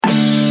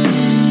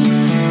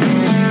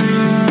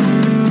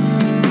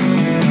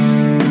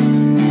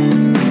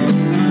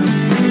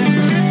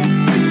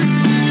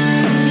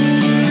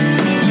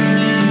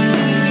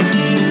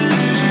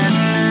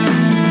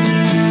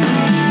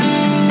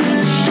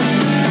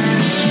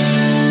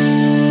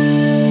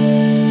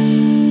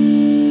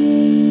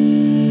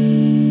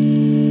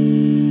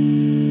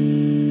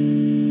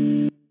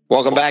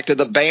Welcome back to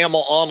the Bama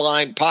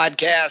Online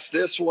Podcast.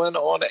 This one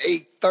on a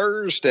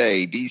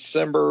Thursday,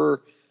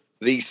 December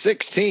the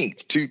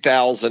 16th,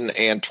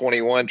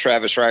 2021.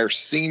 Travis Reier,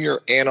 Senior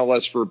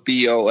Analyst for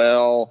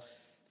BOL.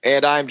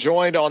 And I'm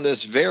joined on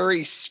this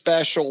very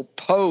special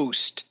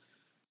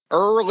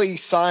post-early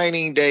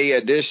signing day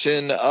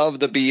edition of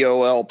the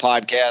BOL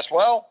Podcast.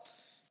 Well,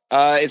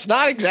 it's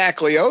not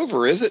exactly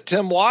over, is it,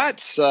 Tim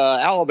Watts?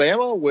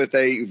 Alabama with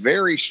a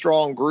very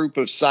strong group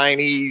of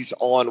signees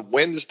on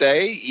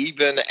Wednesday,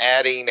 even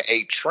adding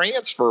a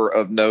transfer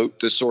of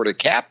note to sort of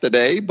cap the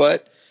day,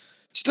 but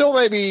still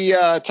maybe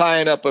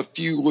tying up a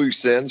few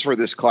loose ends where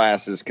this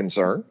class is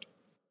concerned.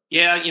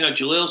 Yeah,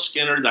 Jaleel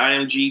Skinner, the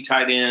IMG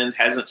tight end,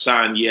 hasn't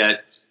signed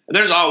yet. And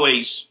there's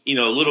always, a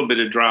little bit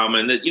of drama.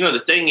 And,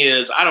 the thing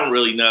is, I don't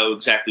really know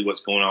exactly what's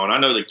going on. I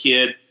know the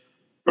kid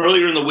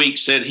earlier in the week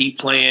said he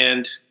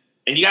planned –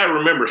 and you got to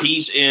remember,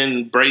 he's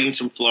in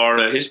Bradenton,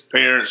 Florida. His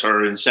parents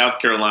are in South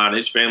Carolina.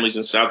 His family's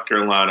in South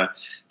Carolina.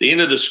 The end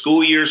of the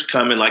school year's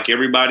coming like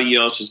everybody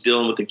else is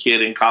dealing with the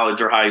kid in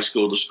college or high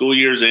school. The school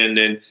year's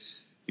ending.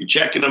 You're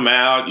checking them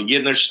out. You're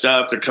getting their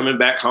stuff. They're coming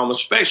back home,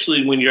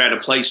 especially when you're at a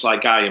place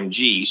like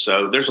IMG.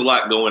 So there's a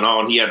lot going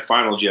on. He had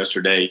finals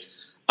yesterday.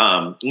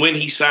 When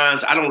he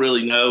signs, I don't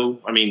really know.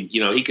 I mean,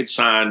 he could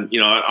sign.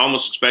 I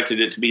almost expected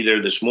it to be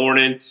there this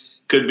morning.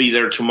 Could be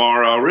there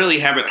tomorrow. I really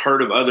haven't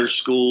heard of other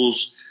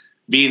schools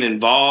being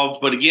involved.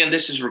 But again,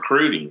 this is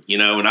recruiting,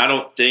 and I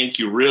don't think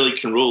you really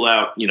can rule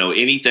out,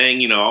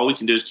 anything. All we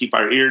can do is keep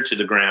our ear to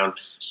the ground.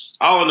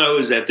 All I know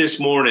is that this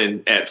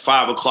morning at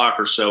 5 o'clock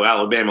or so,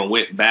 Alabama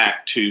went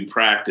back to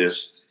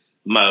practice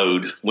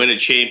mode, win a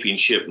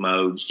championship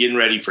mode, getting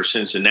ready for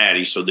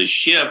Cincinnati. So the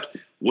shift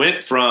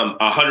went from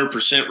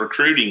 100%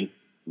 recruiting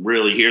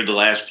really here the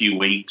last few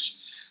weeks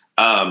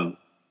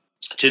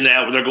to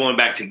now they're going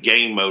back to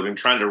game mode and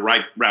trying to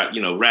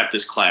wrap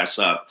this class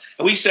up.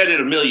 And we said it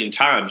a million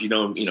times,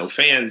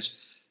 fans,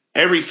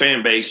 every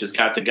fan base has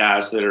got the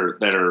guys that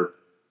are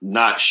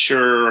not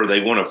sure, or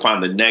they want to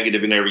find the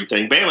negative in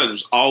everything. Bama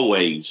is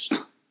always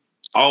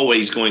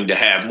going to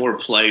have more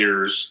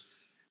players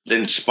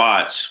than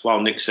spots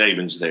while Nick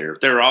Saban's there.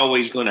 They're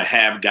always going to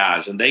have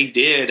guys, and they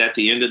did at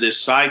the end of this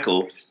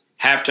cycle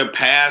have to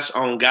pass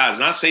on guys.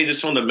 And I say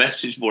this on the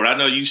message board. I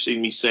know you've seen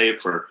me say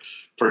it for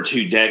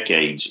 2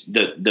 decades.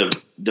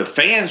 The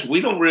fans,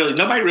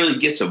 nobody really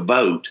gets a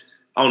vote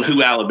on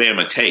who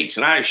Alabama takes.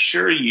 And I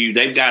assure you,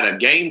 they've got a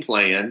game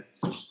plan.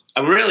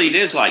 Really, it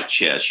is like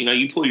chess.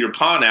 You pull your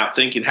pawn out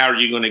thinking, how are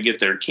you going to get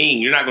their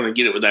king? You're not going to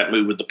get it with that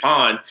move with the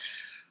pawn.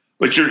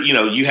 But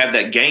you have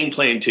that game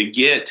plan to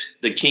get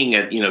the king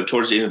at,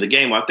 towards the end of the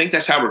game. Well, I think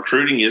that's how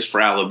recruiting is for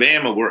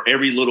Alabama, where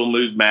every little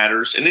move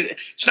matters. And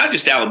it's not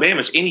just Alabama,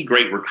 it's any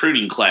great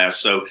recruiting class.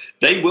 So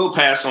they will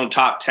pass on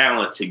top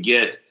talent to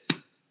get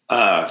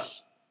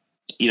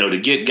to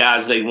get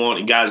guys they want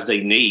and guys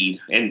they need.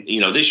 And,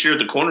 this year at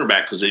the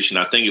cornerback position,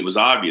 I think it was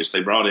obvious.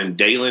 They brought in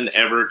Dalen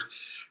Everett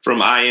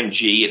from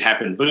IMG. It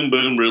happened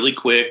boom, really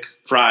quick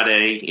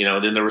Friday.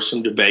 Then there was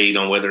some debate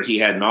on whether he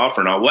had an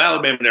offer. And well,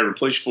 Alabama never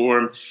pushed for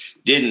him.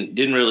 Didn't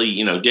really,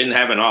 didn't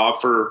have an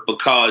offer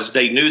because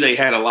they knew they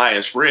had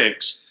Elias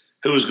Ricks,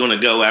 who was going to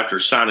go after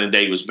signing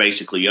day was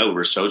basically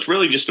over. So it's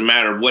really just a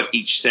matter of what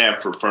each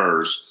staff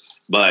prefers.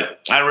 But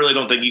I really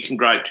don't think you can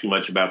gripe too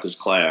much about this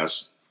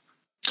class.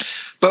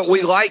 But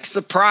we like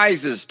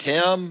surprises,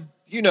 Tim.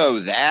 You know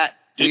that.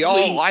 We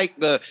all like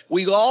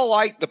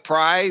the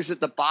prize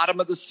at the bottom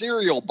of the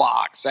cereal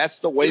box. That's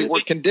the way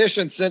we're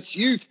conditioned since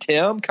youth,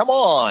 Tim. Come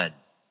on.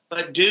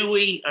 But do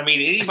we? I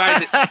mean,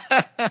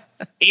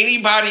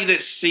 anybody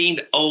that's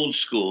seen Old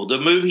School, the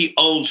movie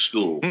Old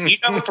School,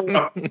 for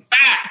a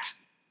fact,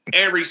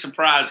 every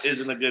surprise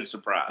isn't a good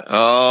surprise.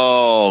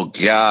 Oh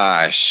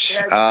gosh.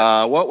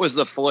 What was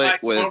the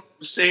flick with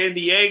San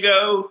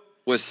Diego?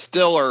 With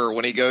Stiller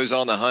when he goes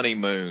on the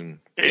honeymoon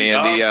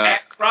and the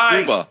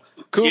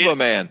Cuba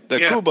man,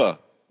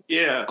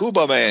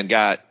 Cuba man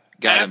got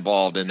That,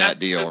 involved in that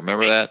deal.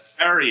 Remember that?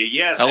 Area,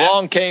 yes.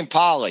 Along came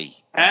Polly.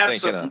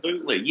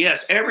 Absolutely.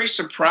 Yes. Every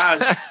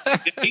surprise.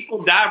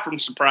 People die from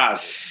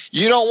surprises.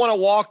 You don't want to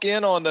walk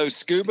in on those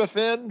scuba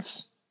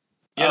fins,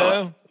 you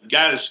know?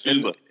 Got a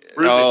scuba.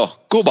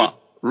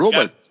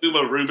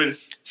 Ruben.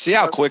 See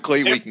how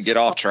quickly we can get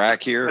off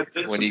track here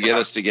when you get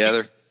us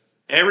together?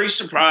 Every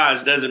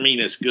surprise doesn't mean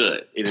it's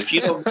good. And if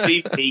you don't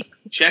believe me,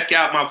 check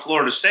out my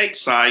Florida State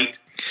site.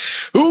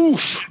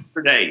 Oof.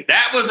 Today.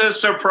 That was a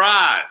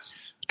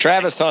surprise.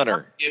 Travis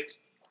Hunter.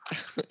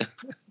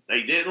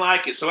 They didn't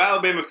like it. So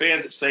Alabama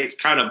fans that say it's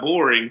kind of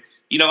boring,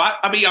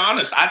 I'll be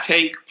honest, I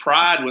take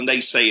pride when they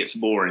say it's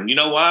boring. You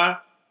know why?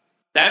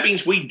 That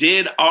means we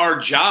did our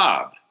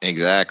job.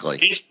 Exactly.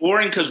 It's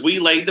boring because we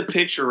laid the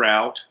picture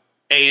out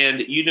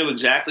and you knew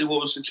exactly what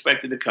was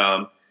expected to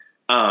come.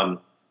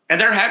 And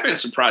there have been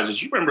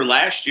surprises. You remember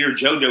last year,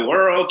 JoJo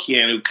Earl,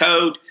 Keanu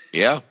Coate,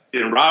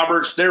 and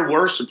Roberts. There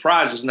were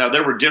surprises. Now,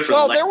 there were different.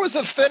 Well, there was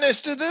a finish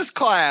to this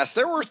class.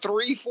 There were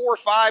 3, 4,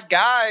 5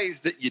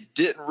 guys that you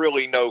didn't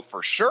really know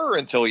for sure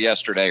until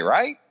yesterday,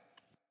 right?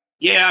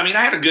 Yeah, I mean,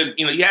 I had a good,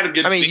 you had a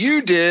good. I mean,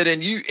 you did,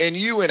 and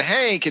you and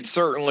Hank had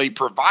certainly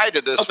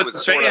provided us with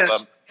sort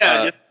of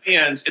a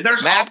fans.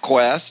 There's map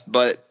quest,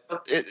 but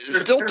it's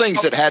still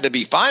things that had to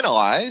be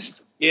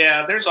finalized.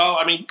 Yeah,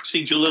 I mean, you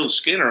see Jaleel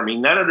Skinner. I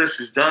mean, none of this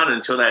is done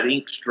until that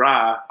ink's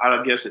dry.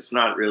 I guess it's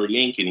not really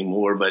ink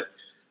anymore, but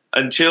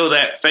until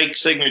that fake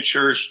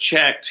signature is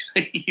checked,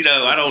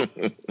 I don't,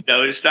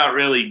 it's not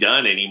really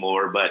done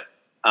anymore. But,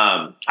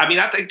 I mean,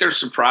 I think there's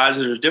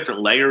surprises. There's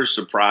different layers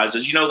of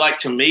surprises. Like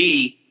to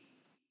me,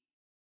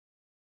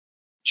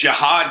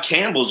 Jihaad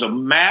Campbell's a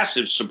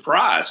massive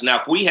surprise.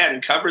 Now, if we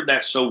hadn't covered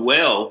that so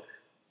well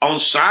on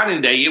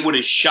signing day, it would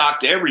have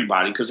shocked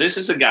everybody because this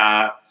is a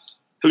guy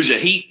who's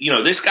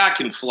this guy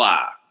can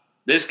fly.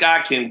 This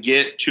guy can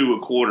get to a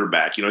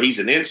quarterback. He's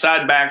an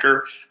inside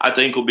backer. I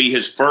think will be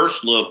his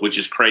first look, which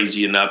is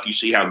crazy enough. You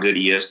see how good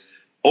he is.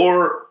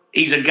 Or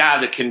he's a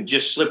guy that can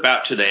just slip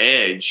out to the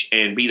edge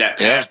and be that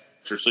pass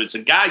rusher. So it's a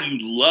guy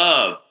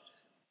you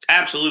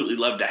absolutely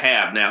love to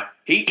have. Now,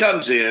 he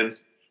comes in.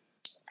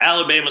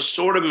 Alabama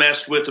sort of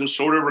messed with him,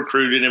 sort of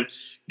recruited him,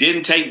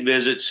 didn't take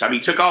visits. I mean,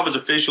 he took off his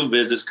official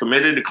visits,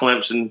 committed to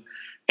Clemson,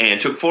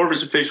 and took 4 of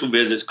his official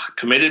visits,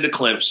 committed to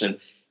Clemson.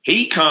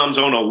 He comes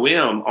on a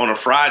whim on a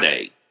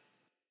Friday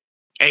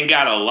and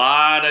got a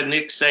lot of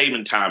Nick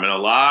Saban time and a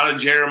lot of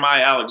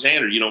Jeremiah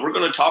Alexander. We're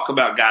going to talk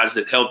about guys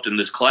that helped in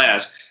this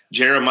class.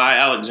 Jeremiah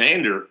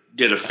Alexander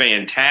did a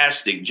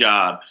fantastic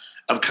job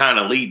of kind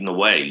of leading the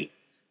way,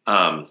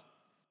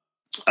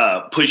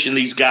 pushing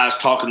these guys,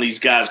 talking to these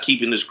guys,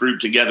 keeping this group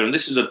together. And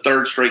this is a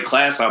third straight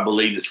class, I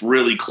believe, that's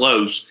really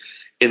close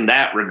in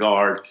that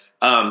regard.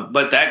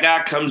 But that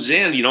guy comes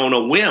in, on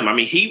a whim. I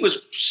mean, he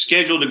was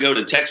scheduled to go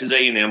to Texas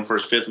A&M for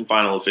his 5th and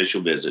final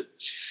official visit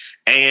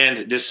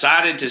and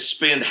decided to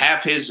spend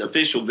half his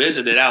official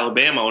visit at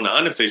Alabama on an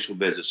unofficial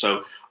visit.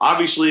 So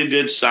obviously a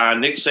good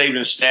sign. Nick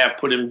Saban's staff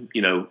put him,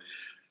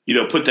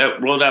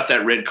 rolled out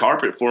that red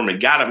carpet for him and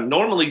got him.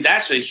 Normally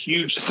that's a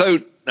huge. So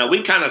now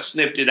we kind of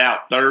snipped it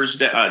out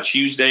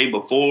Tuesday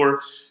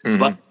before,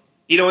 but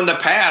in the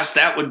past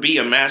that would be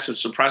a massive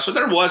surprise. So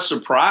there was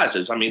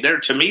surprises. I mean,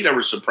 to me there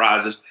were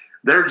surprises.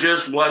 There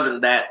just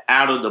wasn't that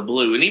out of the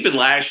blue. And even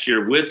last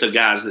year with the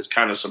guys that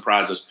kind of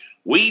surprised us,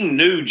 we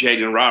knew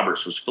Jaden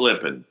Roberts was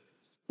flipping.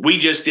 We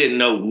just didn't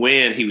know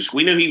when he was.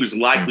 We knew he was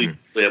likely to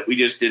flip. We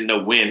just didn't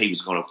know when he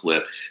was going to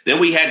flip. Then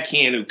we had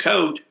Keanu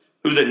Coate,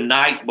 who the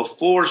night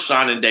before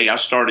signing day I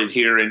started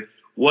hearing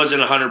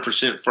wasn't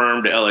 100%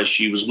 firm to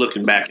LSU, was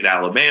looking back at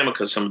Alabama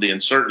because some of the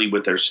uncertainty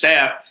with their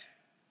staff.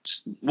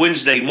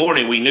 Wednesday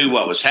morning, we knew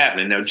what was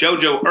happening. Now,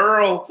 JoJo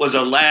Earle was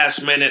a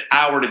last-minute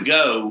hour to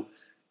go,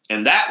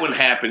 and that one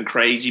happened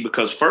crazy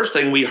because first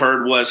thing we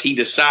heard was he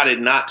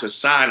decided not to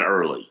sign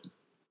early.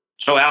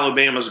 So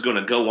Alabama's going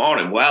to go on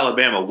him. Well,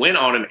 Alabama went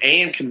on him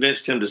and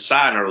convinced him to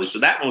sign early. So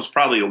that one was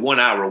probably a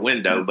 1-hour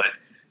window. But,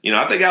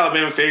 I think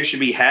Alabama fans should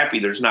be happy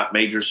there's not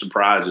major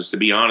surprises, to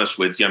be honest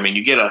with you. I mean,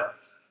 you get a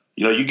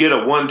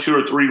 1, 2,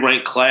 or 3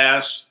 ranked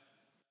class,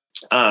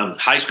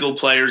 high school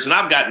players, and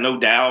I've got no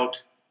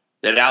doubt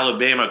that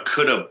Alabama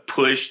could have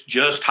pushed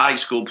just high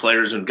school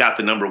players and got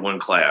the number 1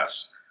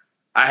 class.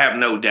 I have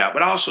no doubt.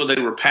 But also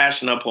they were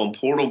passing up on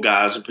portal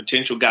guys and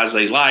potential guys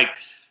they like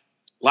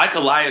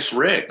Elias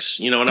Ricks.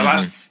 And I've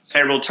asked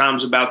several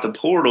times about the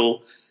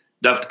portal.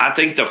 I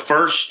think the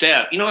first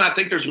step, I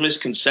think there's a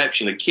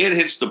misconception. A kid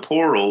hits the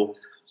portal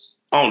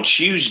on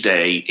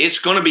Tuesday, it's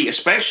going to be,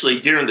 especially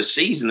during the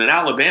season, in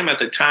Alabama at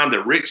the time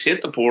that Ricks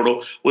hit the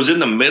portal was in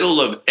the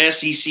middle of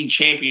SEC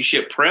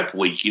championship prep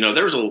week.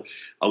 There's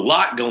a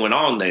lot going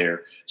on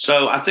there.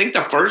 So I think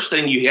the first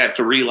thing you have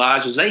to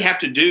realize is they have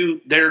to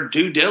do their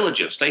due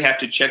diligence. They have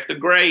to check the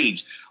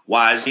grades.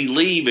 Why is he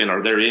leaving?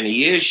 Are there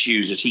any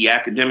issues? Is he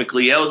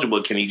academically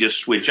eligible? Can he just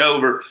switch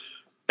over?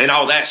 And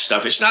all that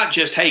stuff. It's not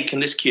just, hey, can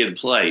this kid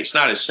play? It's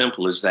not as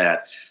simple as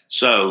that.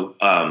 So,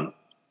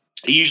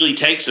 it usually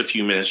takes a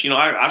few minutes.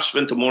 I've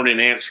spent the morning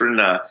answering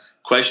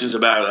questions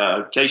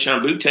about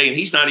Kayshon Boutte, and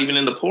he's not even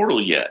in the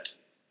portal yet.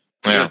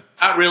 Yeah.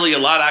 Not really a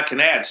lot I can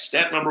add.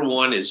 Step number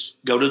 1 is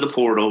go to the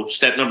portal.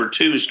 Step number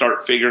 2 is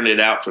start figuring it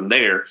out from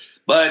there.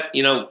 But,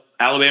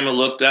 Alabama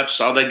looked up,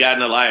 saw they got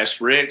an Elias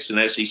Ricks,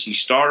 an SEC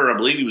starter. I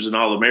believe he was an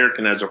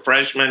All-American as a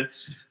freshman.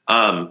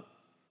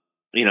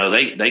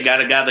 They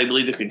got a guy they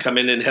believe that can come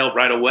in and help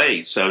right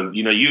away. So,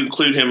 you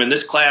include him in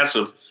this class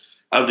of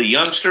the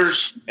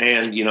youngsters,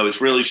 and,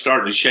 it's really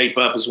starting to shape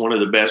up as one of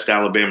the best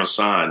Alabama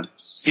signed.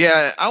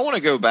 Yeah, I want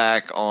to go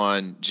back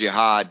on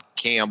Jihaad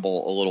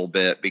Campbell a little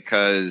bit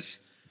because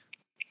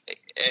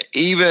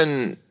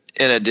even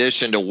in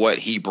addition to what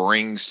he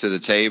brings to the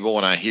table,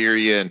 and I hear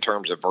you in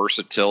terms of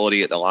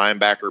versatility at the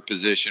linebacker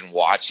position,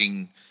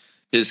 watching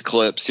his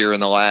clips here in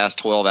the last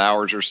 12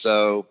 hours or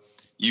so,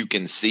 you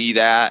can see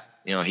that.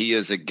 He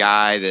is a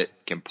guy that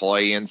can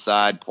play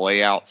inside,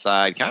 play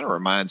outside, kind of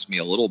reminds me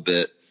a little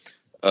bit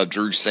of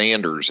Drew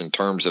Sanders in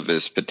terms of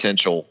his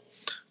potential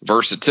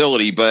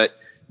versatility, but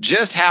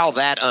just how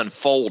that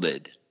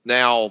unfolded.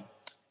 Now,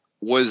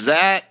 was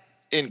that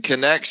in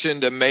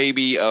connection to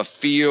maybe a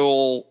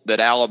feel that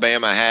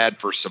Alabama had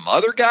for some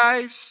other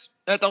guys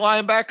at the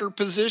linebacker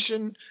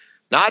position?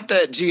 Not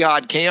that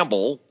Jihad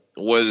Campbell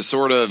was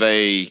sort of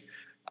a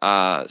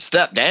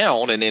step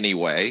down in any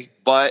way,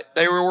 but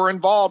they were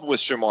involved with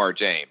Shamar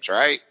James,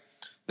 right?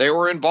 They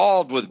were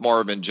involved with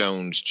Marvin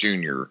Jones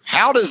Jr.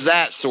 How does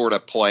that sort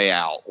of play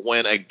out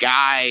when a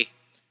guy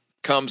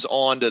comes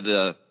onto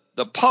the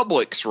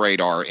public's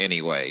radar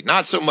anyway?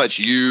 Not so much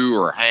you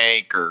or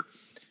Hank or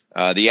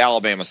the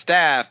Alabama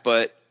staff,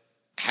 but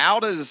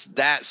how does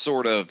that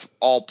sort of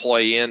all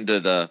play into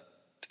the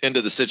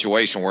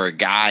situation where a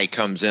guy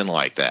comes in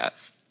like that?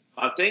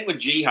 I think with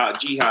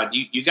Jihad, you got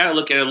to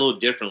look at it a little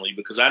differently,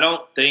 because I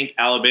don't think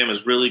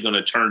Alabama's really going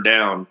to turn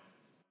down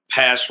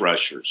pass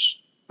rushers.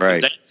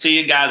 Right. If they see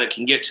a guy that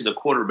can get to the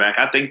quarterback,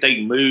 I think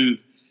they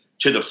move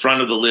to the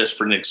front of the list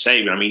for Nick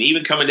Saban. I mean,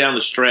 even coming down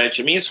the stretch,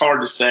 I mean, it's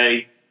hard to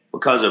say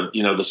because of,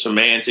 the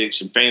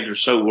semantics, and fans are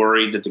so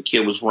worried that the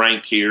kid was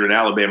ranked here and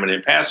Alabama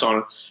didn't pass on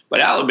him. But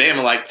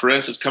Alabama, like, for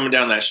instance, coming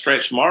down that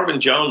stretch, Marvin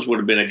Jones would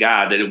have been a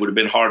guy that it would have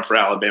been hard for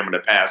Alabama to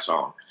pass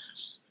on.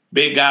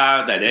 Big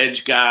guy, that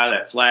edge guy,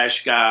 that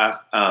flash guy,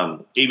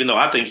 even though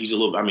I think he's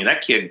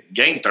that kid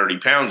gained 30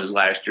 pounds his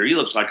last year. He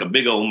looks like a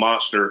big old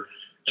monster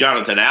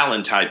Jonathan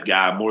Allen type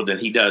guy more than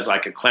he does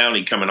like a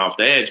Clowney coming off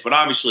the edge. But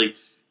obviously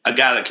a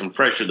guy that can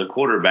pressure the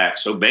quarterback.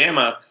 So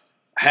Bama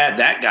had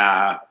that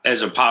guy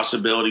as a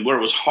possibility where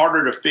it was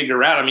harder to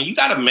figure out. I mean, you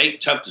got to make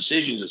tough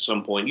decisions at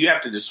some point. You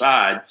have to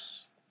decide,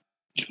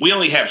 we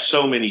only have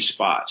so many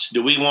spots.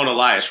 Do we want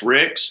Elias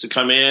Ricks to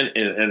come in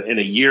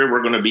a year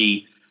we're going to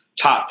be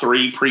top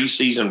 3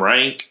 preseason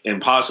rank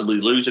and possibly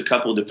lose a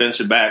couple of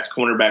defensive backs,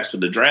 cornerbacks to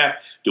the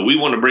draft? Do we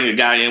want to bring a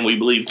guy in we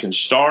believe can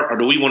start, or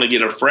do we want to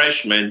get a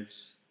freshman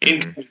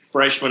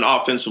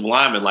offensive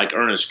lineman like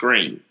Ernest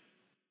Green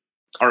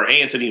or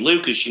Anthony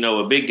Lucas,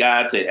 a big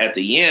guy at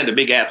the end, a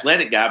big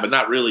athletic guy, but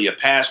not really a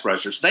pass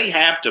rusher? So they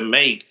have to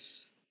make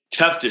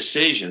tough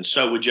decisions.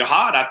 So with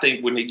Jihad, I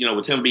think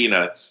with him being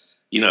a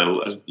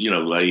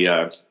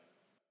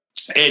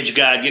edge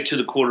guy, get to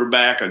the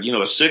quarterback,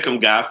 a Sikkim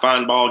guy,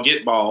 find ball,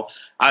 get ball,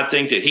 I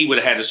think that he would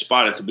have had a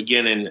spot at the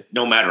beginning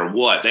no matter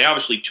what. They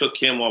obviously took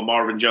him while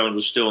Marvin Jones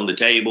was still on the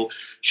table.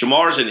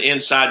 Shamar's an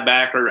inside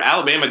backer.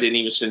 Alabama didn't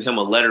even send him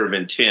a letter of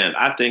intent.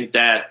 I think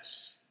that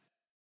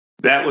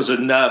was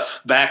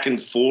enough back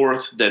and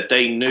forth that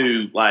they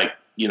knew,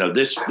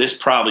 this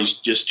probably is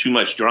just too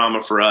much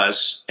drama for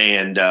us.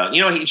 And,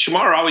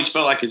 Shamar always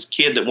felt like his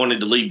kid that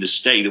wanted to leave the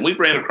state. And we've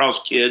ran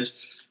across kids,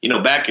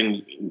 back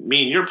in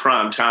me and your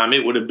prime time,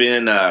 it would have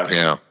been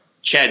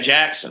Chad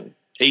Jackson.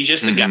 He's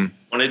just a guy who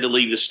wanted to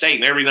leave the state.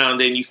 And every now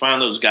and then you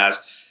find those guys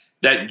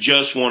that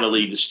just want to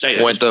leave the state.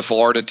 Went to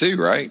Florida too,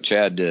 right?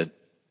 Chad did.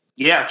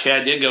 Yeah,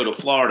 Chad did go to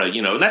Florida,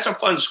 and that's a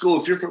fun school.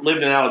 If you're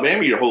living in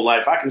Alabama your whole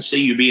life, I can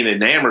see you being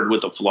enamored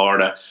with the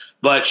Florida.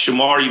 But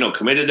Shamar,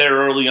 committed there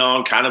early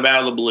on, kind of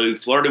out of the blue,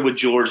 flirted with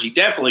Georgia. He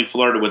definitely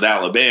flirted with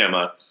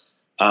Alabama.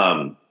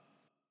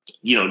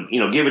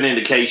 Given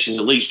indications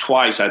at least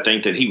twice, I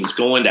think, that he was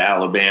going to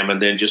Alabama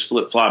and then just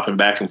flip-flopping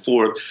back and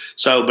forth.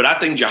 So, but I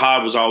think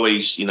Jihad was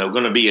always,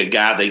 going to be a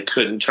guy they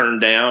couldn't turn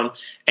down.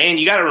 And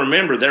you got to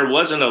remember, there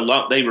wasn't a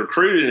lot. They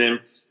recruited him,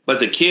 but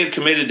the kid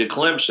committed to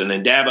Clemson,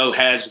 and Dabo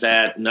has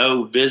that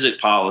no visit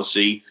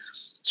policy.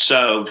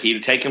 So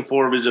he'd taken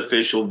 4 of his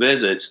official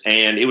visits,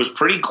 and it was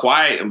pretty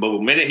quiet. But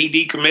the minute he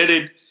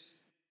decommitted,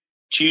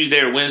 Tuesday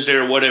or Wednesday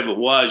or whatever it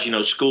was,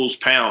 schools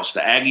pounced. The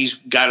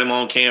Aggies got him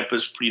on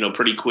campus,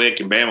 pretty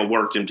quick, and Bama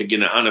worked him to get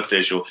an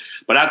unofficial.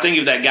 But I think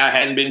if that guy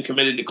hadn't been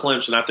committed to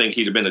Clemson, I think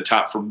he'd have been a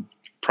top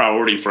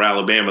priority for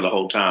Alabama the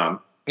whole time.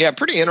 Yeah,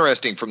 pretty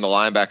interesting from the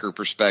linebacker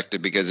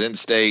perspective, because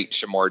in-state,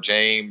 Shamar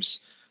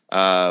James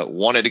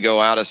wanted to go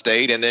out of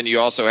state. And then you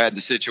also had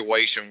the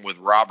situation with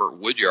Robert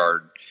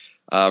Woodyard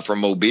from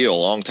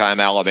Mobile, longtime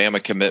Alabama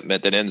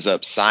commitment that ends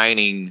up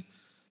signing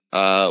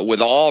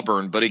with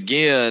Auburn. But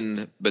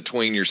again,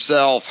 between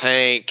yourself,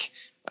 Hank,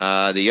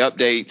 the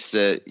updates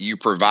that you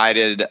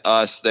provided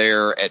us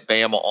there at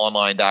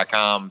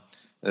BamaOnline.com,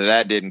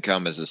 that didn't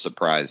come as a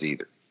surprise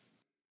either.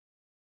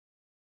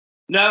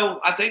 No,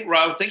 I think,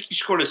 Rob, you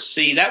scored a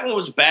C. That one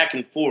was back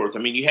and forth. I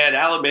mean, you had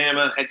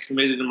Alabama had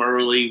committed him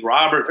early.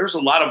 Robert, there's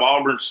a lot of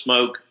Auburn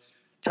smoke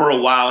for a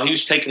while. He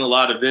was taking a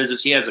lot of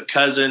visits. He has a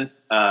cousin.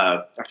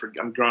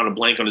 I'm drawing a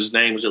blank on his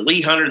name. Was it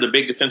Lee Hunter, the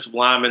big defensive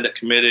lineman that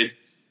committed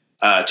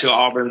to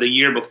Auburn the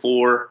year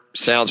before?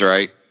 Sounds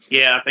right.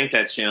 Yeah, I think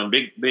that's him.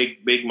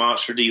 Big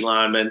monster D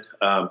lineman,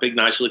 big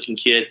nice looking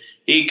kid.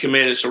 He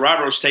committed. So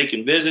Robert was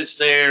taking visits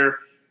there.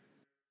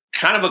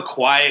 Kind of a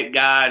quiet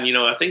guy. And,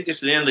 I think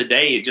just at the end of the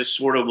day, it just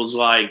sort of was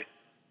like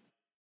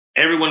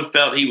everyone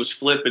felt he was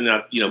flipping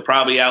up,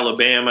 probably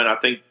Alabama. And I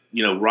think,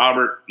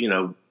 Robert,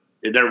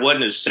 there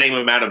wasn't the same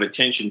amount of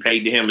attention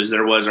paid to him as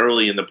there was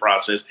early in the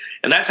process.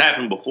 And that's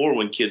happened before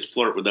when kids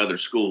flirt with other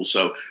schools.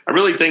 So I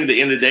really think at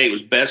the end of the day, it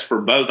was best for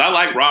both. I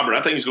like Robert.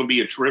 I think he's going to be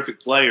a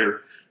terrific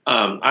player.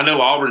 I know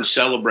Auburn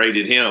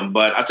celebrated him,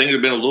 but I think it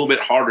would have been a little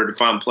bit harder to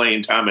find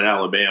playing time at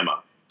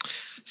Alabama.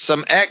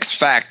 Some X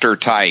factor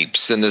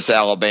types in this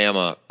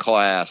Alabama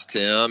class,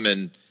 Tim,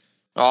 and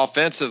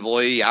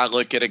offensively, I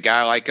look at a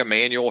guy like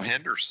Emmanuel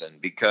Henderson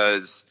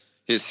because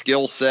his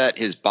skill set,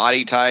 his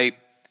body type,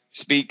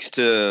 speaks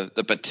to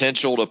the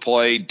potential to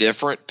play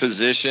different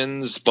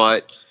positions,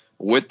 but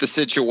with the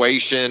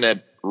situation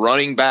at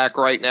running back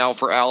right now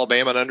for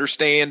Alabama and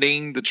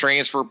understanding the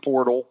transfer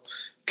portal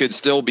could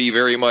still be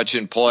very much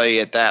in play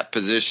at that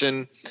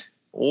position,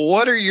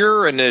 what are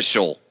your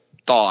initial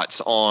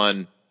thoughts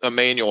on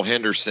Emmanuel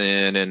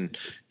Henderson and,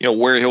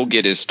 where he'll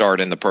get his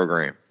start in the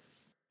program?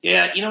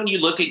 Yeah, when you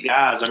look at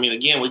guys,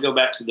 again, we go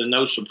back to the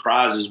no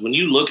surprises. When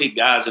you look at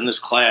guys in this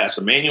class,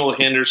 Emmanuel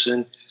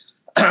Henderson,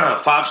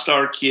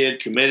 5-star kid,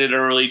 committed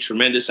early,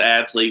 tremendous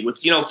athlete.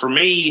 For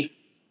me,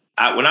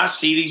 when I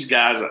see these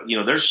guys,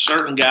 there's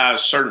certain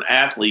guys, certain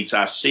athletes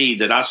I see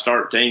that I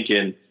start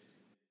thinking,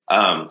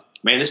 man,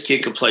 this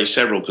kid could play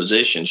several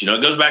positions.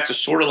 It goes back to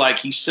sort of like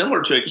he's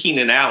similar to a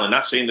Keenan Allen,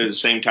 not saying they're the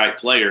same type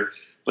player,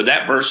 but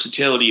that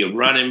versatility of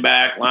running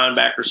back,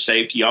 linebacker,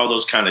 safety, all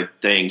those kind of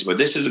things. But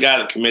this is a guy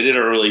that committed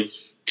early,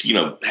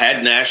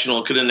 had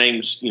national, could have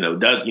named,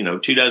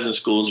 24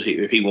 schools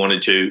if he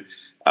wanted to,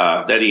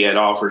 that he had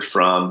offers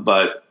from.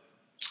 But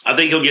I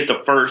think he'll get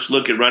the first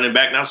look at running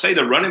back. Now, I'll say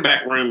the running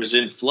back room is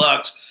in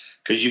flux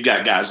because you've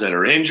got guys that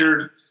are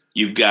injured.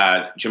 You've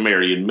got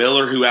Jamarian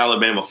Miller, who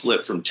Alabama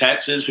flipped from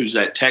Texas, who's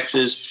that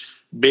Texas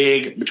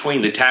big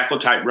between the tackle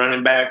type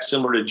running back,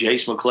 similar to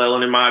Jace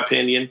McClellan, in my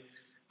opinion.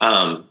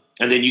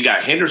 And then you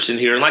got Henderson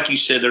here. And like you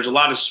said, there's a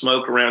lot of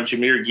smoke around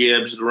Jahmyr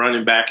Gibbs, the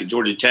running back at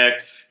Georgia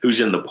Tech,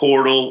 who's in the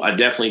portal. I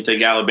definitely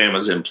think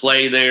Alabama's in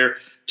play there.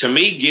 To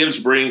me, Gibbs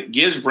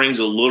brings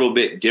a little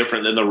bit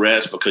different than the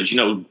rest because you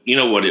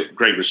know what a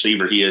great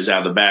receiver he is out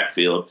of the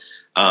backfield.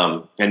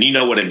 And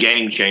what a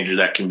game changer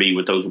that can be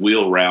with those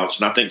wheel routes.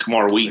 And I think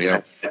Kamar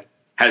Wheaton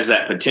has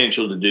that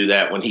potential to do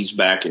that when he's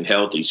back and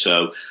healthy.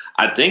 So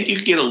I think you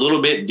get a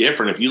little bit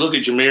different. If you look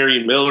at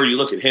Jamarian Miller, you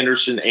look at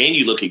Henderson, and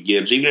you look at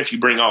Gibbs, even if you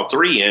bring all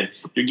three in,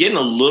 you're getting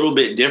a little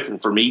bit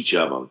different from each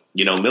of them.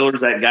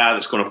 Miller's that guy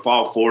that's going to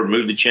fall forward,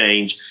 move the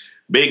change.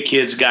 Big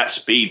kid's got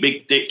speed.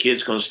 Big, thick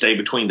kid's going to stay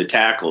between the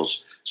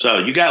tackles. So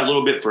you got a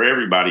little bit for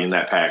everybody in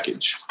that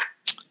package.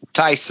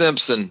 Ty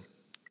Simpson,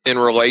 in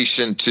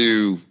relation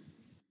to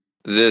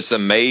this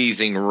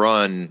amazing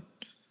run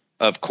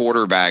of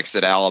quarterbacks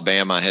that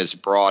Alabama has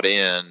brought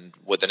in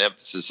with an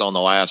emphasis on the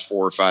last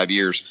 4 or 5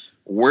 years,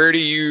 where do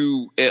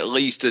you at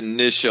least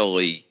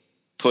initially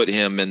put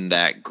him in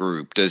that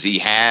group? Does he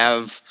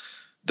have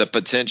the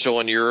potential,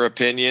 in your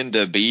opinion,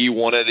 to be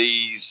one of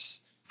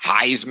these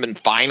Heisman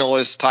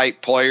finalist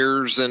type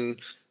players in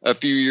a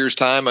few years'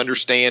 time,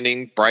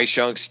 understanding Bryce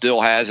Young still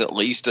has at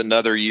least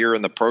another year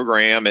in the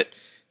program? It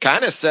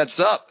kind of sets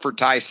up for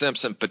Ty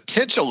Simpson,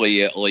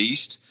 potentially at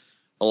least,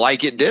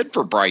 like it did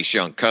for Bryce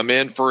Young. Come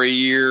in for a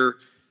year,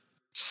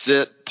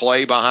 sit,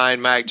 play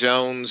behind Mac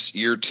Jones.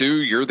 Year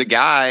 2, you're the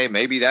guy.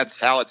 Maybe that's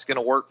how it's going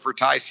to work for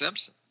Ty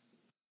Simpson.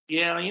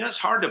 Yeah, it's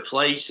hard to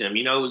place him.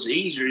 It was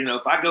easier.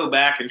 If I go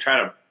back and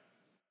try to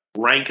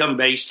rank them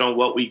based on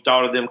what we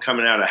thought of them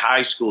coming out of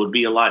high school, it'd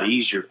be a lot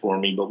easier for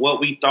me. But what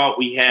we thought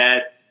we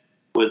had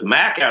with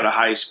Mac out of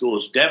high school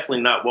is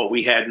definitely not what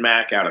we had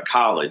Mac out of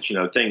college.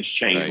 Things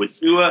changed. Right. With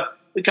Tua,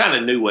 we kind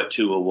of knew what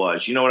Tua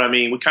was. You know what I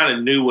mean? We kind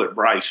of knew what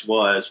Bryce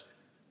was.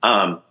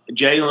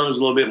 Jalen was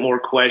a little bit more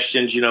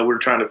questions. We're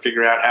trying to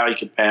figure out how he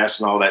could pass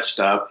and all that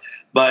stuff.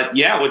 But,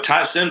 yeah, with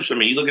Ty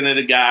Simpson, you're looking at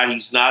a guy,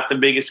 he's not the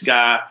biggest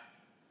guy.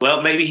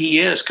 Well, maybe he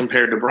is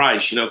compared to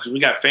Bryce, because we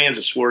got fans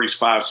that swear he's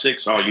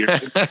 5'6" all year.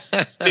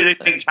 They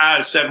think Ty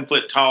is 7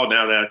 foot tall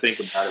now that I think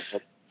about it.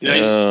 But,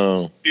 he's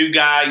a few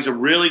guys. He's a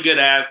really good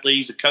athlete.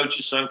 He's a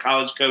coach's son,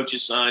 college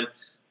coach's son.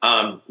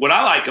 What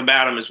I like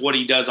about him is what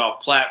he does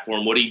off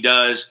platform, what he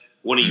does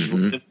when he's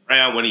running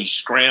around, when he's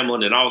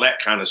scrambling and all that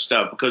kind of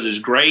stuff. Because as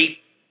great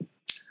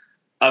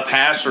a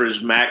passer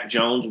as Mac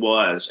Jones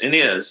was and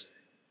is,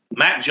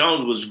 Mac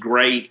Jones was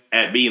great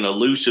at being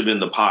elusive in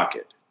the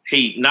pocket.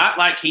 Not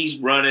like he's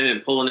running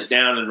and pulling it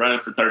down and running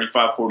for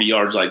 35, 40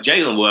 yards like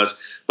Jalen was,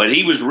 but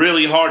he was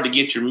really hard to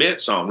get your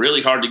mitts on,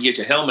 really hard to get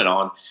your helmet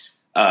on,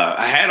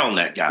 a hat on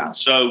that guy.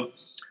 So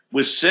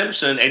with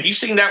Simpson, and you've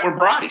seen that with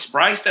Bryce.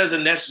 Bryce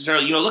doesn't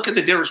necessarily, look at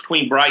the difference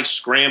between Bryce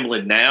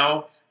scrambling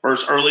now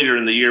versus earlier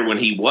in the year when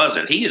he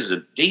wasn't. He's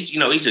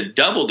a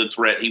double the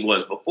threat he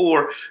was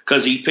before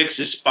because he picks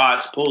his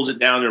spots, pulls it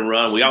down and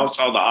run. We all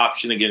saw the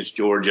option against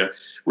Georgia,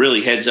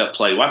 really heads up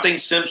play. Well, I think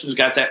Simpson's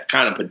got that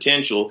kind of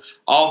potential,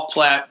 off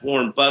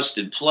platform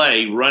busted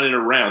play, running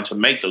around to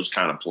make those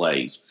kind of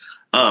plays.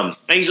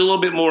 He's a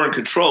little bit more in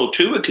control.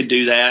 Tua could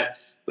do that.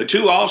 But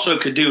Tua also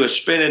could do a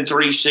spinning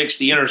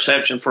 360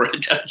 interception for a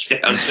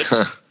touchdown.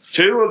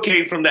 Tua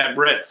came from that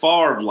Brett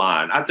Favre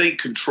line. I think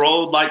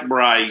controlled like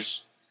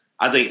Bryce.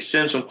 I think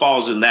Simpson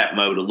falls in that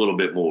mode a little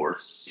bit more.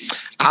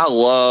 I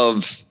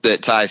love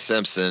that Ty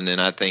Simpson,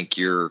 and I think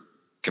your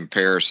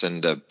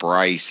comparison to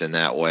Bryce in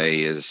that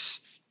way is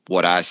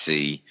what I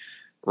see,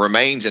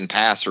 remains in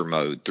passer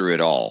mode through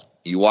it all.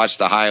 You watch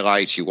the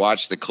highlights, you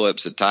watch the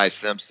clips of Ty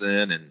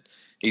Simpson, and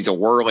he's a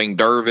whirling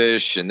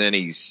dervish, and then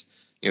he's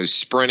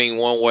sprinting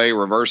one way,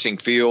 reversing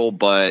field,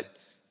 but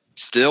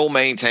still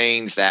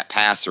maintains that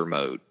passer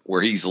mode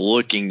where he's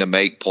looking to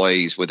make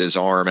plays with his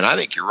arm. And I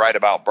think you're right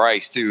about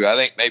Bryce too. I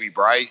think maybe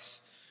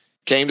Bryce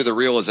came to the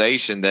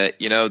realization that,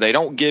 they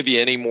don't give you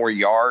any more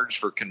yards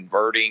for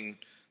converting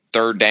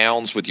third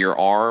downs with your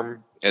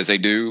arm as they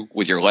do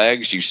with your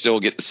legs. You still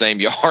get the same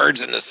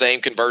yards and the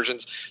same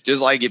conversions.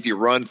 Just like if you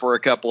run for a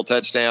couple of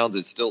touchdowns,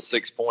 it's still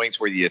 6 points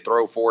whether you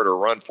throw for it or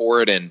run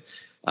for it. And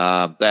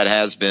that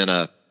has been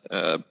a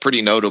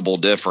pretty notable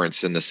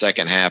difference in the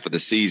second half of the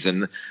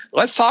season.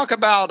 Let's talk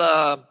about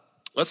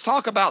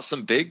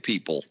some big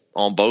people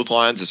on both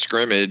lines of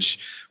scrimmage.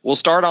 We'll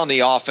start on the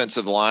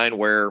offensive line,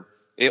 where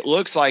it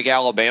looks like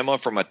Alabama,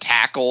 from a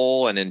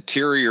tackle and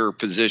interior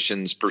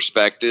positions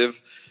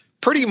perspective,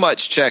 pretty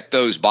much checked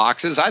those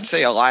boxes. I'd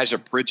say Elijah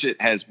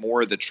Pritchett has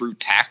more of the true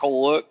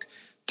tackle look.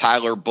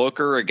 Tyler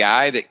Booker, a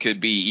guy that could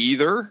be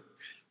either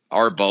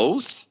or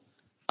both.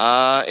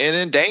 And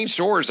then Dane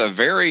Shore is a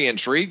very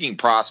intriguing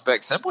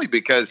prospect simply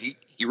because he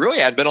really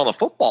hadn't been on the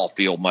football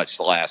field much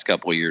the last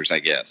couple of years, I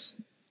guess.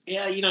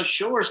 Yeah,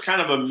 Shore is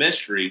kind of a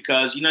mystery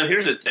because,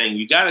 here's the thing.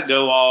 You got to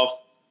go off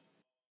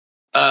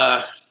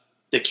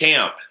the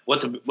camp,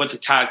 what the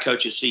Tide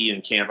coaches see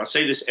in camp. I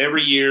say this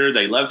every year.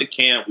 They love to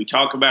camp. We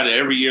talk about it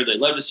every year. They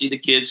love to see the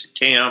kids at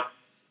camp.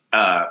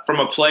 From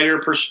a player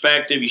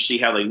perspective, you see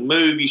how they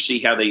move. You see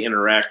how they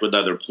interact with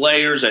other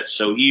players. That's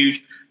so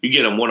huge. You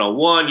get them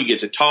one-on-one. You get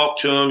to talk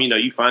to them.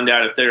 You find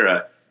out if they're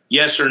a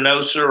yes or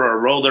no, sir, or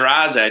roll their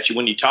eyes at you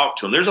when you talk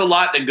to them. There's a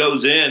lot that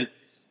goes in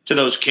to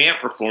those camp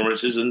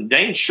performances. And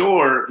Dane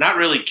Shore, not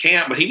really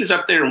camp, but he was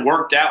up there and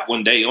worked out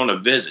one day on a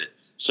visit.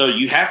 So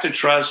you have to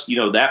trust,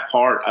 that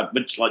part.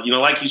 But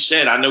like you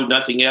said, I know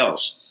nothing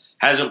else.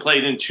 Hasn't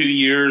played in 2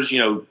 years.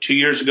 2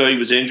 years ago he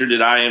was injured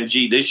at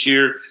IMG. This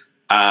year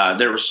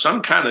there was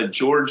some kind of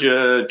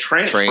Georgia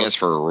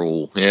transfer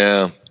rule.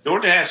 Yeah,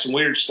 Georgia has some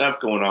weird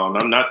stuff going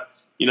on. I'm not.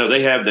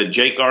 They have the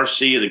Jake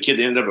Garcia, the kid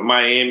that ended up at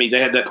Miami. They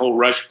had that whole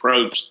Rush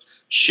Probst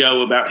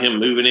show about him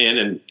moving in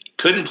and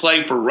couldn't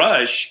play for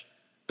Rush,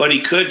 but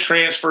he could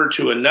transfer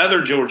to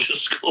another Georgia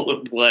school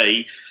and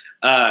play.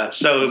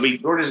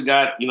 Georgia's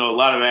got, a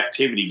lot of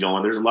activity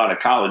going. There's a lot of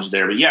college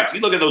there. But, yeah, if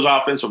you look at those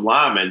offensive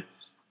linemen,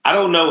 I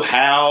don't know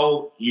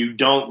how you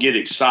don't get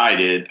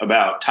excited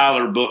about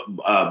Tyler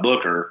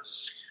Booker.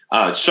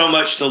 So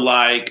much to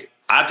like.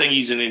 I think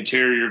he's an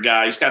interior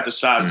guy. He's got the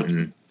size of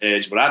the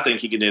edge, but I think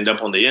he could end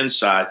up on the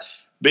inside.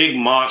 Big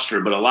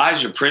monster. But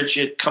Elijah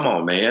Pritchett, come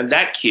on, man.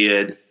 That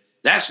kid,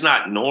 that's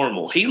not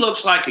normal. He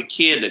looks like a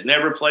kid that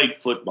never played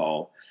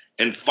football.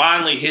 And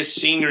finally, his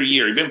senior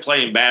year, he'd been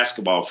playing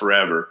basketball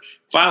forever.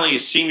 Finally,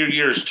 his senior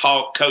year, his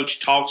coach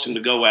talks him to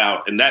go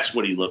out, and that's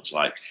what he looks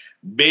like.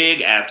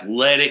 Big,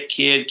 athletic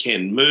kid,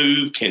 can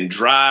move, can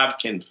drive,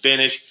 can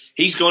finish.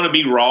 He's going to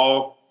be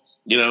raw.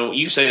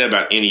 You say that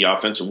about any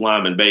offensive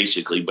lineman,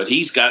 basically, but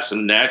he's got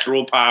some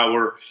natural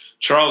power.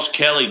 Charles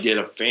Kelly did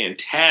a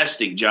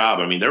fantastic job.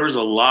 I mean, there was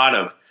a lot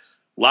of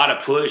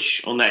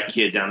push on that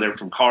kid down there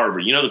from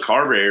Carver. The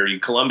Carver area,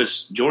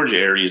 Columbus, Georgia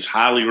area is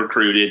highly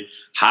recruited,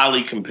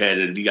 highly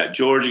competitive. You got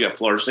Georgia, you got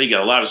Florida State, you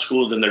got a lot of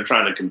schools in there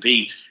trying to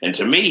compete. And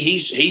to me,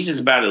 he's as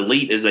about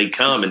elite as they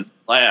come in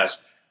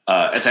class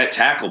at that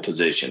tackle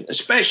position,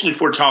 especially if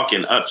we're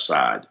talking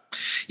upside.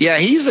 Yeah,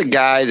 he's a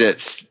guy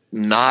that's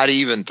not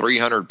even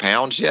 300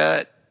 pounds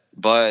yet,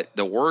 but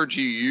the word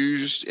you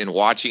used in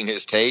watching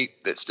his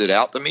tape that stood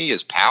out to me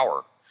is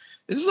power.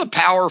 This is a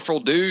powerful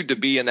dude to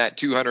be in that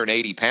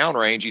 280-pound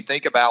range. You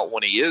think about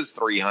when he is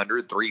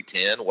 300,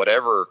 310,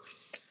 whatever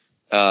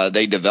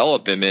they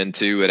develop him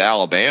into at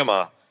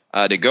Alabama,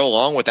 to go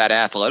along with that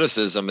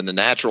athleticism and the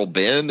natural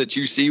bend that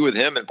you see with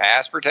him in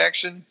pass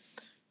protection.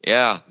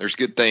 Yeah, there's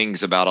good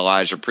things about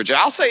Elijah Pritchett.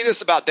 I'll say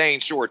this about Dane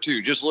Shore,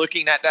 too. Just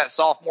looking at that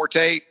sophomore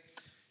tape,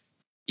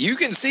 you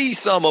can see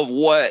some of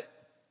what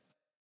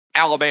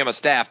Alabama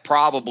staff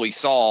probably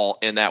saw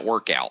in that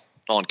workout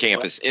on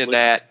campus, in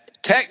that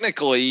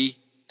technically,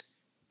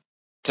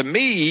 to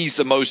me, he's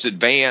the most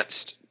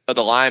advanced of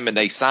the linemen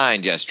they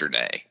signed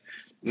yesterday.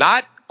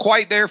 Not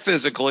quite there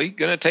physically,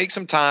 going to take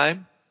some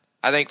time,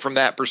 I think, from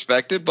that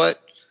perspective.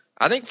 But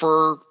I think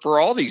for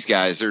all these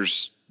guys,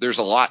 there's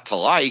a lot to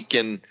like.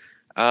 And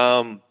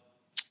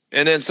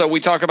then so we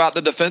talk about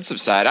the defensive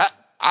side.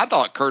 I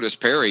thought Curtis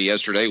Perry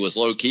yesterday was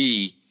low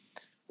key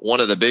one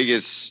of the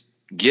biggest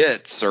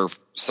gets or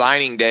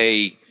signing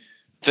day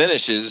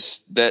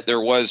finishes that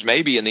there was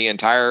maybe in the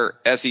entire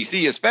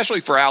SEC, especially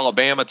for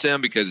Alabama,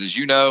 Tim, because as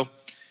you know,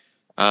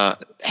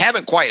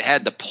 haven't quite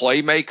had the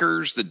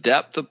playmakers, the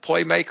depth of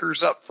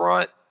playmakers up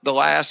front the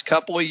last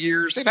couple of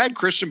years. They've had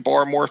Christian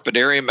Barmore,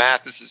 Fedarian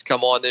Mathis has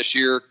come on this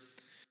year.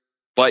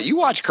 But you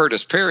watch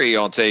Curtis Perry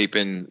on tape,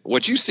 and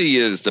what you see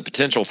is the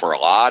potential for a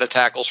lot of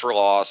tackles for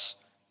loss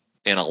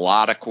and a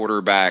lot of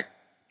quarterback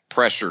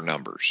pressure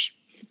numbers.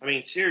 I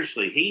mean,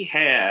 seriously, he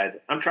had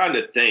 – I'm trying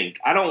to think.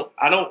 I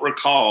don't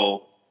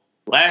recall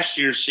last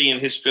year seeing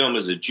his film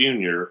as a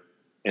junior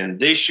and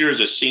this year as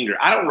a senior.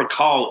 I don't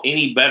recall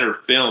any better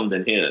film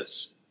than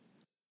his.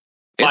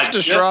 It's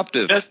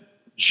disruptive.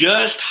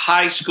 Just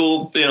high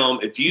school film.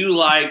 If you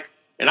like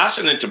 – and I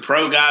sent it to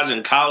pro guys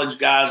and college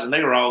guys, and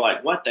they were all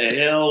like, what the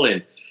hell?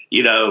 And,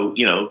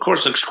 of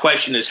course, the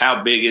question is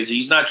how big is he?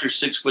 He's not your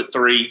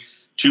 6'3",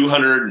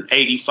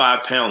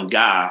 285-pound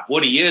guy.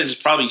 What he is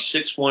probably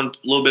 6'1",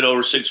 a little bit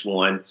over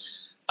 6'1",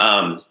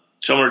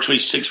 somewhere between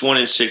 6'1"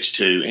 and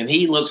 6'2", and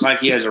he looks like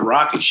he has a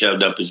rocket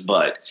shoved up his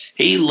butt.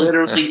 He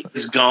literally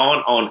is gone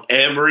on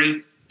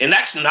every – and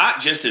that's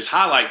not just his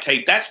highlight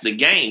tape. That's the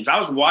games. I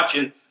was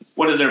watching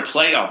one of their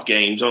playoff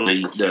games on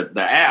the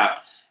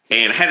app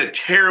and had a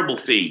terrible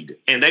feed,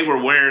 and they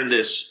were wearing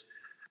this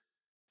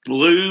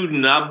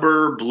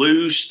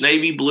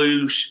navy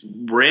blue,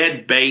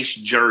 red base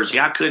jersey.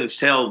 I couldn't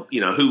tell,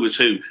 who was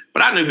who,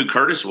 but I knew who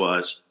Curtis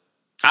was.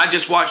 I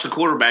just watched the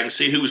quarterback and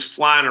see who was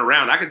flying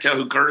around. I could tell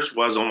who Curtis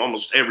was on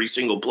almost every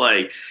single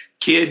play.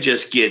 Kid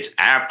just gets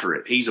after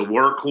it. He's a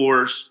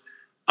workhorse.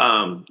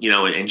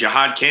 And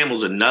Jihad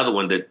Campbell's another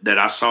one that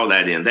I saw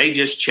that in. They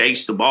just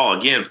chase the ball.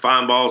 Again,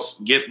 find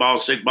balls, get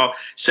balls, sick ball,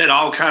 set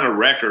all kind of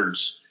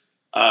records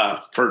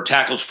for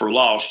tackles for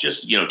loss.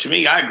 Just, to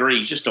me, I agree.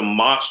 He's just a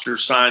monster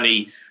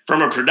signee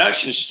from a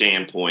production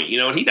standpoint.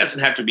 And he doesn't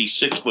have to be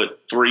 6'3",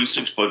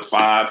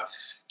 6'5"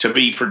 to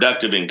be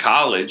productive in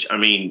college. I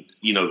mean,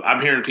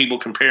 I'm hearing people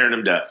comparing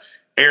him to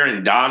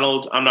Aaron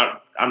Donald. I'm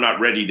not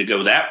ready to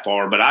go that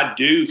far, but I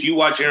do. If you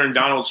watch Aaron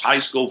Donald's high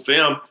school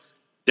film,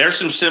 there's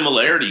some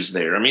similarities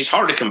there. I mean, it's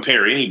hard to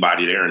compare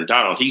anybody to Aaron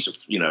Donald.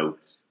 He's,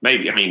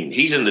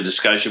 he's in the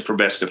discussion for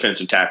best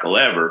defensive tackle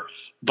ever.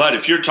 But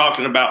if you're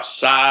talking about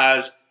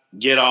size,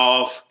 get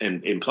off,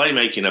 and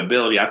playmaking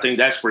ability, I think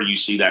that's where you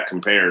see that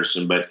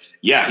comparison. But,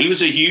 yeah, he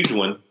was a huge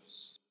one.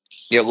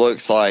 It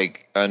looks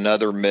like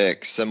another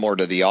mix similar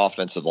to the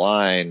offensive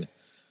line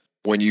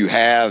when you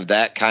have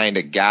that kind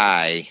of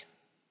guy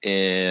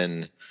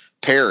in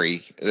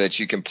Perry that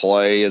you can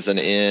play as an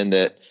end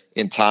that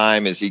in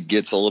time as he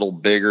gets a little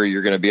bigger,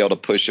 you're going to be able to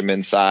push him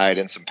inside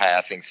in some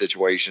passing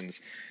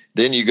situations.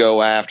 Then you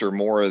go after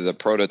more of the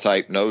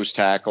prototype nose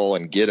tackle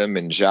and get him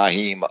in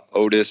Jaheim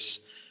Otis.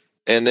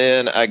 And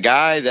then a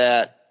guy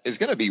that is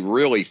going to be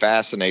really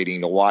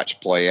fascinating to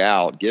watch play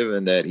out,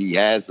 given that he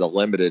has the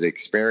limited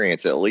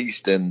experience, at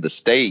least in the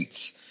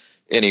States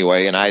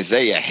anyway, and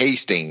Isaiah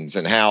Hastings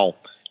and how,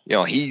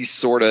 he's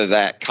sort of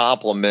that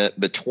complement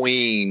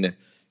between,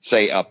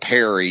 say, a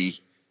Perry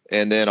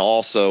and then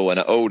also an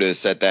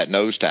Otis at that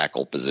nose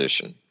tackle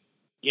position.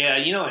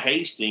 Yeah,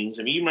 Hastings,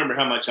 you remember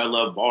how much I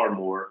love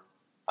Barmore.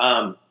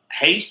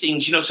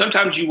 Hastings,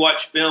 sometimes you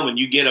watch film and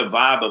you get a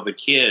vibe of a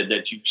kid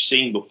that you've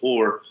seen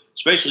before,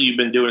 especially you've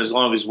been doing as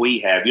long as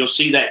we have. You'll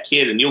see that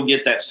kid and you'll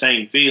get that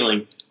same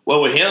feeling.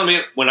 Well, with him,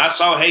 when I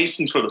saw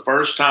Hastings for the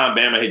first time,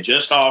 Bama had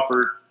just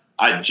offered.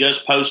 I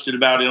just posted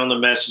about it on the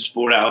message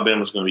board.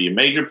 Alabama's going to be a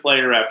major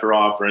player after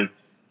offering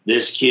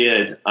this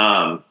kid.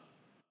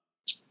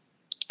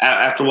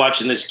 After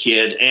watching this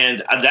kid,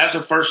 and that's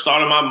the first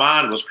thought in my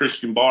mind was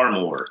Christian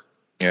Barmore.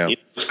 Yeah, it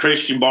was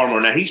Christian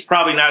Barmore. Now, he's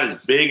probably not as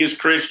big as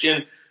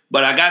Christian,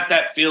 but I got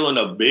that feeling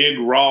of big,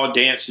 raw,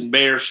 dancing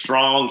bear,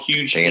 strong,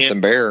 huge.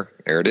 Dancing bear.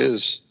 There it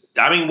is.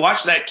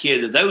 Watch that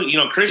kid. Though,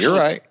 Christian, you're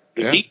right.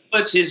 If yeah. he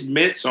puts his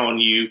mitts on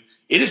you,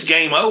 it is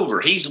game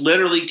over. He's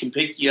literally can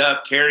pick you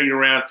up, carry you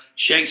around,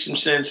 shake some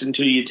sense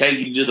into you, take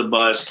you to the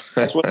bus.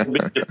 That's what the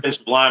big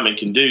defensive lineman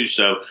can do.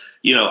 So,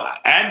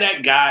 add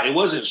that guy. It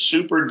wasn't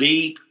super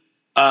deep.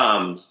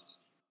 It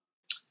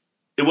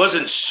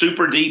wasn't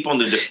super deep on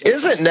the defense.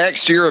 Isn't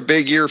next year a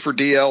big year for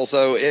DL?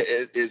 So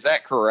is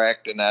that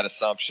correct in that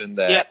assumption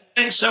that? Yeah,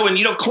 I think so. And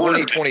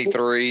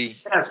 2023.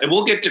 Yes, and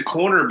we'll get to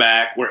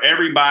cornerback where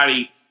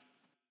everybody.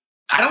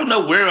 I don't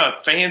know where a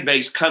fan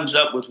base comes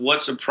up with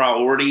what's a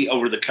priority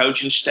over the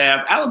coaching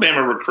staff.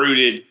 Alabama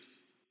recruited.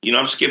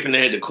 I'm skipping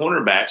ahead to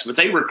cornerbacks, but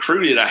they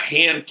recruited a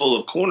handful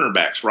of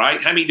cornerbacks,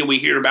 right? How many did we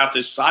hear about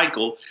this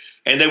cycle?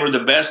 And they were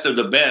the best of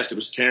the best. It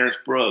was Terrence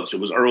Brooks. It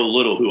was Earl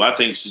Little, who I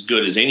think is as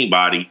good as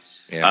anybody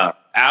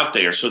out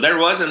there. So there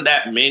wasn't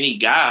that many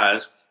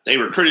guys they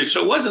recruited.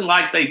 So it wasn't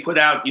like they put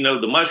out,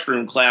 the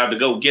mushroom cloud to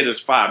go get us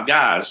 5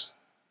 guys.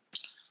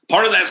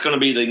 Part of that's going to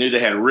be they knew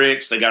they had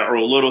Ricks. They got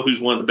Earl Little, who's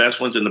one of the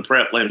best ones in the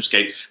prep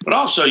landscape. But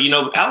also,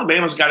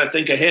 Alabama's got to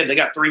think ahead. They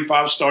got 3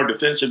 5-star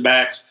defensive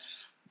backs,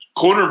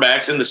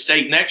 cornerbacks in the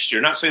state next year.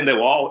 Not saying they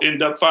will all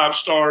end up 5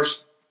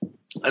 stars.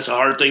 That's a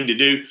hard thing to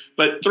do.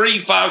 But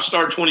 3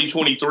 5-star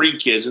 2023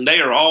 kids, and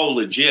they are all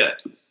legit.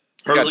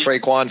 You got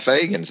Traquan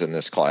Fagans in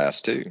this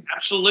class, too.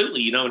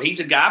 Absolutely. And he's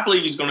a guy, I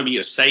believe he's going to be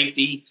a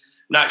safety.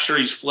 Not sure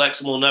he's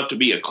flexible enough to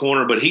be a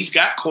corner, but he's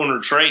got corner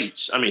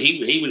traits.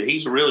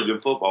 He's a really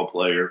good football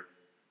player.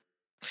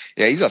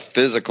 Yeah, he's a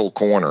physical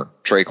corner,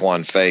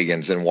 Traquan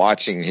Fagans. And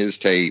watching his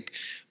tape,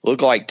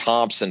 looked like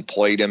Thompson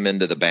played him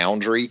into the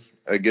boundary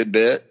a good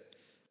bit.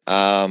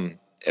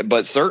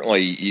 But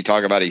certainly you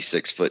talk about he's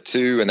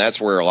 6'2", and that's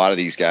where a lot of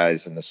these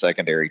guys in the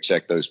secondary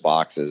check those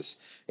boxes.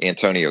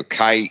 Antonio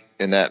Kite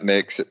in that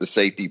mix at the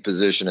safety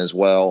position as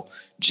well.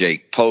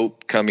 Jake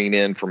Pope coming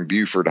in from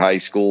Buford High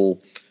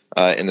School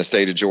in the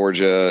state of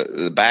Georgia.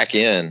 The back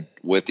end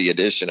with the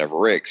addition of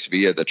Ricks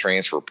via the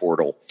transfer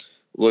portal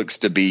looks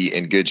to be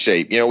in good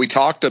shape. We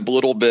talked a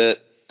little bit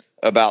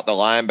about the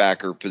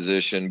linebacker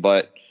position,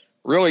 but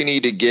really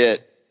need to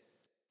get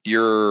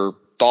your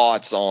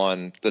thoughts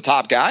on the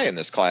top guy in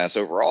this class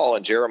overall,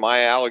 and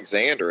Jeremiah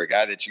Alexander, a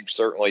guy that you've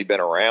certainly been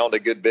around a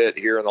good bit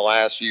here in the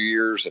last few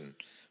years and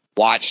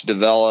watched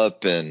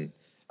develop. And,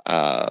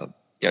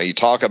 you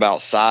talk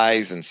about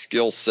size and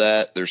skill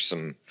set. There's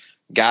some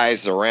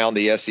guys around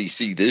the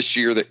SEC this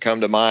year that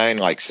come to mind,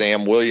 like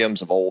Sam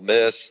Williams of Ole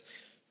Miss.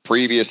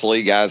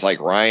 Previously, guys like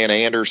Ryan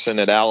Anderson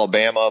at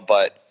Alabama.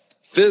 But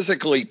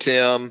physically,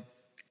 Tim,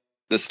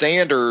 the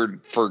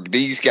standard for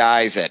these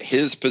guys at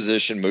his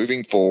position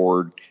moving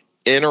forward,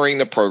 entering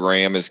the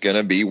program, is going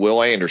to be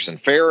Will Anderson.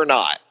 Fair or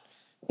not,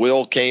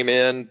 Will came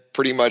in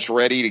pretty much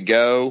ready to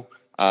go.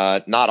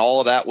 Not all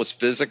of that was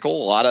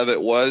physical. A lot of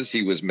it was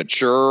he was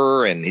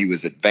mature and he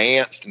was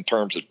advanced in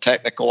terms of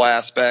technical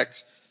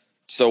aspects.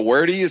 So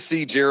where do you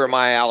see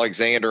Jeremiah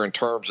Alexander in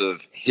terms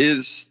of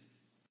his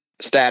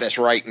status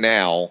right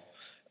now,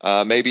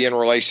 maybe in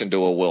relation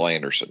to a Will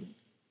Anderson?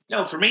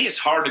 No, for me, it's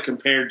hard to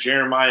compare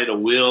Jeremiah to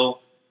Will.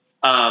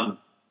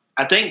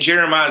 I think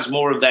Jeremiah's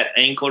more of that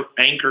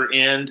anchor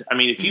end. I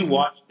mean, if you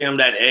watch him,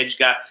 that edge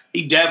guy,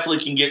 he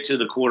definitely can get to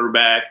the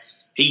quarterback.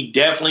 He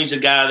definitely is a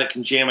guy that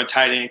can jam a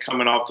tight end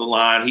coming off the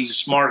line. He's a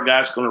smart guy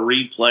that's going to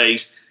read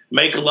plays,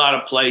 make a lot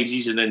of plays.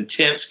 He's an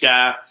intense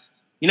guy.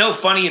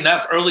 Funny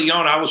enough, early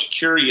on, I was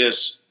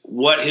curious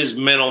what his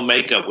mental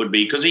makeup would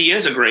be, because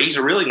he's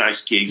a really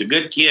nice kid. He's a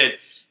good kid.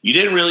 You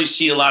didn't really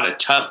see a lot of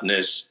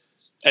toughness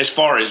as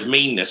far as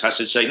meanness, I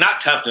should say.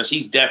 Not toughness.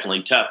 He's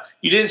definitely tough.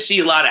 You didn't see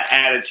a lot of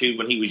attitude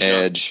when he was young.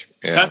 Edge,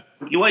 yeah.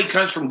 He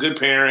comes from good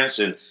parents,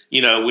 and,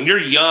 when you're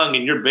young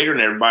and you're bigger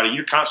than everybody,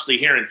 you're constantly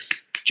hearing,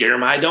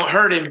 Jeremiah, don't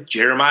hurt him.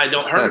 Jeremiah,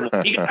 don't hurt him.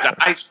 When he got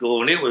to high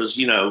school, and it was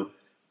no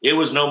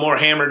more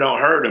hammer, don't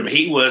hurt him.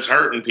 He was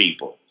hurting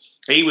people.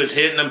 He was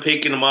hitting them,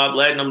 picking them up,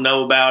 letting them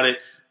know about it.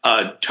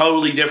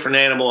 Totally different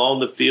animal on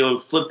the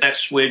field. Flip that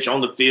switch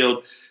on the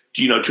field,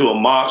 to a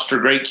monster.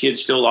 Great kid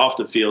still off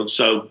the field.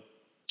 So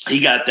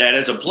he got that.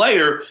 As a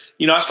player,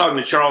 I was talking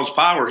to Charles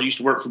Power, who used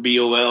to work for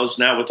BOLs,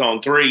 now with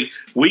On3.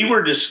 We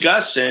were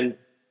discussing,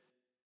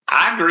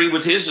 I agree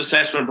with his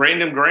assessment,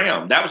 Brandon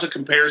Graham. That was a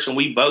comparison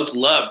we both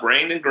loved.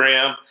 Brandon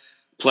Graham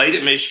played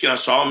at Michigan. I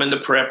saw him in the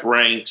prep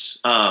ranks,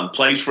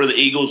 plays for the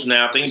Eagles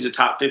now. I think he's a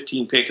top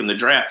 15 pick in the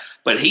draft.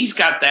 But he's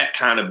got that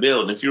kind of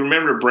build. And if you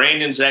remember,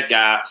 Brandon's that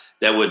guy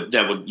that would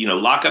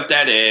lock up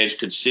that edge,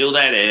 could seal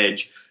that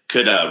edge,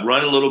 could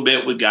run a little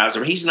bit with guys. I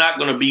mean, he's not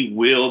going to be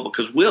Will,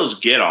 because Will's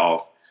get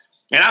off.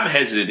 And I'm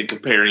hesitant to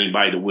compare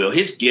anybody to Will.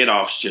 His get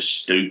off's just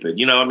stupid.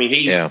 Will's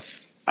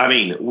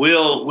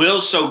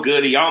so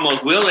good.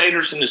 Will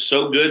Anderson is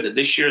so good that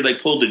this year they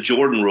pulled the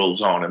Jordan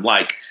rules on him.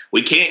 Like,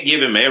 we can't give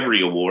him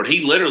every award.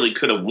 He literally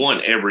could have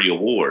won every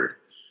award.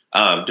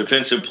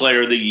 Defensive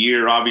player of the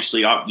year,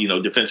 obviously,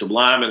 defensive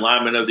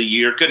lineman of the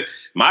year.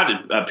 My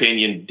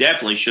opinion,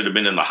 definitely should have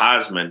been in the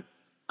Heisman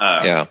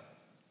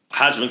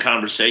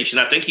conversation.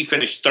 I think he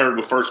finished third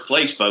with first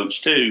place votes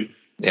too.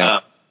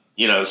 Yeah.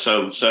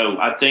 So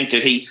I think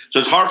that so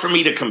it's hard for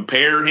me to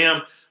compare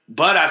him.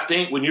 But I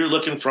think when you're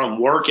looking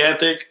from work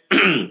ethic,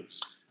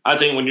 I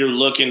think when you're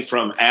looking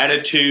from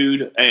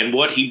attitude and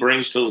what he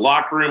brings to the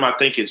locker room, I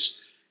think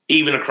it's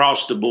even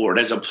across the board.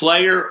 As a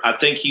player, I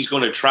think he's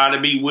going to try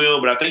to be Will,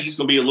 but I think he's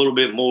going to be a little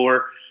bit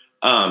more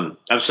of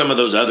some of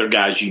those other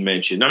guys you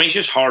mentioned. I mean, it's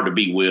just hard to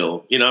be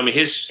Will.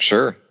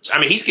 Sure.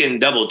 He's getting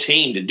double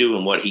teamed to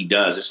doing what he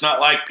does. It's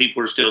not like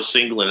people are still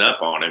singling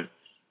up on him.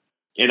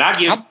 And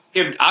I'll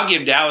give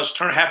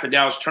half of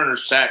Dallas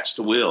Turner's sacks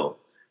to Will.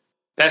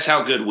 That's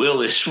how good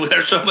Will is.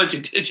 There's so much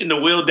attention to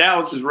Will.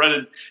 Dallas is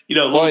running, a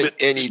little bit.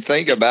 And you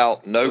think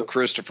about no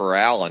Christopher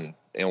Allen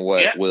and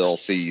what Will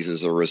sees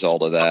as a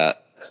result of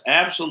that. That's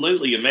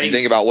absolutely amazing. You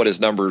think about what his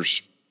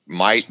numbers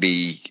might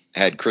be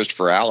had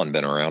Christopher Allen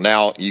been around.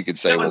 Now you could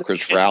say,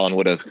 Christopher Allen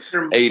would have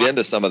ate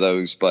into some of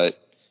those, but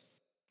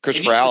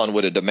Christopher Allen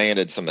would have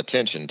demanded some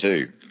attention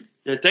too.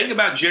 The thing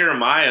about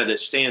Jeremiah that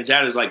stands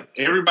out is, like,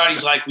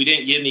 everybody's like, we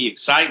didn't get any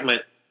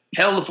excitement.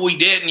 Hell, if we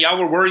didn't, y'all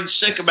were worried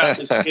sick about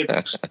this kid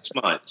for 6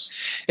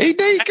 months. He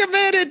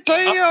decommitted, Tim.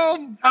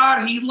 Oh,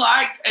 God, he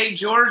liked a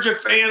Georgia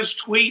fan's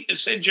tweet that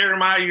said,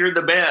 Jeremiah, you're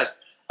the best.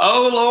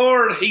 Oh,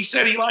 Lord, he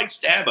said he likes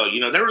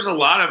Dabo. There was a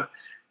lot of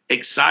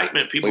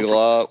excitement. We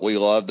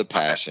love the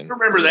passion. I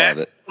remember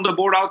that on the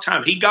board all the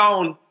time. He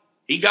gone.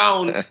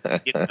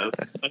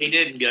 But he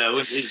didn't go.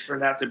 He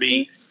turned out to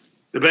be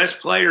the best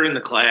player in the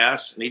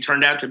class, and he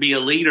turned out to be a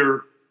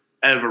leader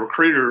of a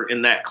recruiter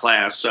in that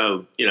class.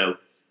 So,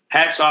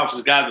 hats off as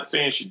a guy that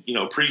fans should,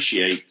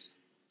 appreciate.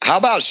 How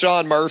about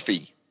Sean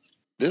Murphy?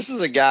 This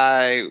is a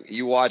guy,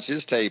 you watch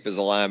his tape as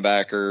a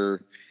linebacker.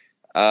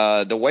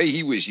 The way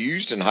he was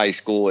used in high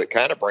school, it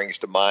kind of brings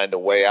to mind the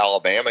way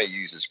Alabama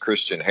uses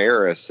Christian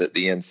Harris at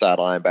the inside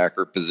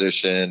linebacker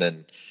position,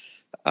 and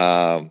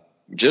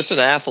just an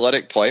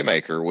athletic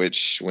playmaker,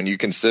 which when you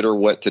consider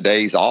what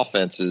today's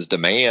offenses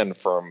demand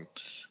from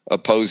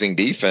opposing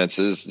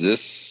defenses,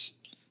 this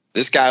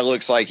guy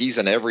looks like he's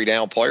an every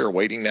down player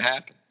waiting to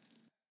happen.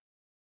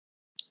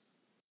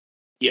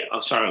 Yeah,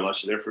 I'm sorry I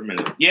lost you there for a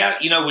minute. Yeah,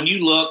 when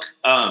you look,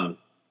 I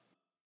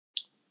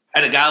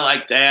had a guy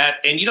like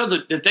that. And,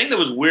 the thing that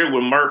was weird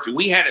with Murphy,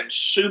 we had him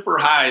super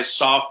high his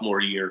sophomore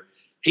year.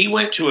 He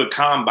went to a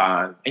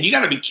combine, and you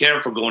got to be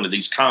careful going to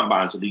these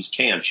combines and these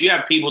camps. You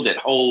have people that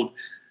hold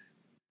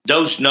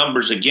those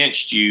numbers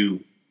against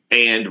you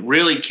and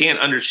really can't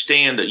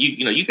understand that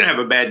you can have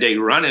a bad day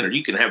running or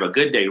you can have a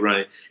good day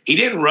running. He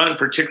didn't run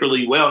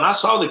particularly well. And I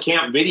saw the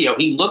camp video.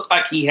 He looked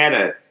like he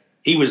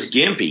was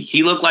gimpy.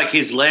 He looked like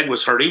his leg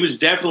was hurt. He was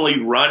definitely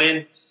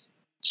running.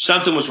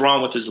 Something was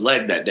wrong with his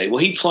leg that day. Well,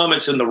 he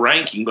plummets in the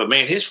ranking, but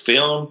man, his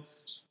film,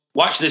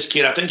 watch this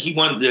kid. I think he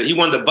won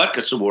the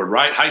Butkus Award,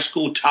 right? High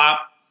school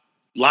top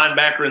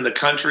linebacker in the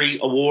country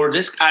award.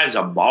 This guy's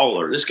a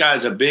baller. This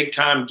guy's a big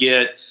time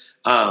get,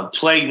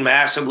 played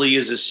massively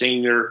as a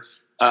senior.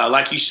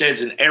 Like you said,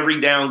 is an every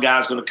down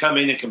guy's going to come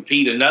in and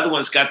compete. Another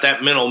one's got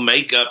that mental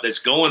makeup that's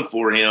going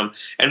for him.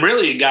 And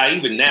really a guy,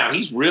 even now,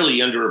 he's really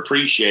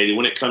underappreciated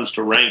when it comes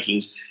to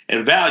rankings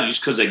and values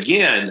because,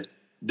 again,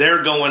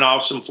 they're going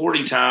off some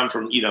 40 time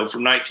from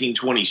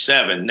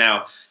 1927.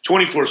 Now,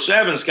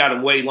 24/7's got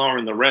him way longer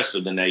than the rest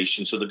of the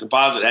nation. So the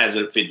composite has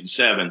it at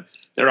 57.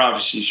 They're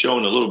obviously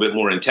showing a little bit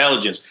more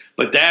intelligence.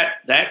 But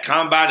that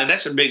combine, and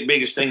that's the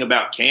biggest thing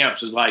about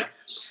camps is like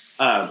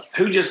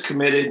who just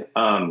committed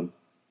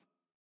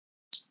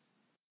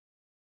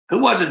who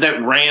was it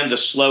that ran the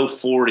slow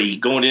 40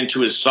 going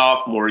into his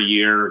sophomore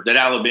year that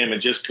Alabama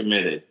just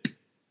committed?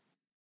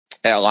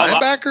 A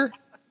linebacker?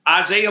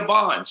 Isaiah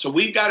Bond. So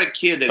we've got a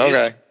kid that his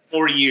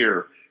sophomore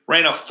year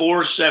ran a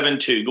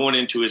 4.72 going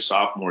into his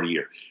sophomore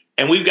year.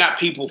 And we've got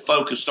people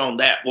focused on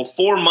that. Well,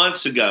 6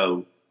 months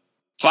ago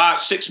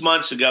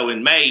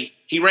in May,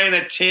 he ran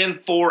a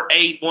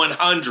 10.48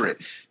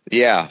 100.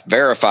 Yeah,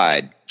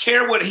 verified.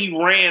 Care what he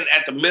ran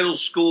at the middle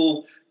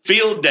school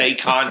field day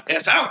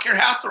contest. I don't care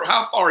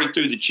how far he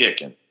threw the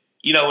chicken,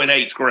 in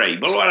 8th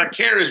grade. But what I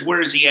care is where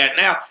is he at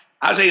now?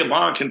 Isaiah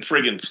Bond can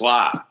friggin'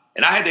 fly.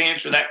 And I had to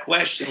answer that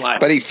question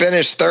but he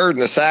finished third in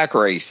the sack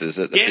races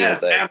at the field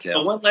day. After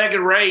the one-legged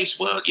race,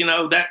 well,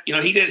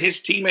 he did.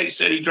 His teammates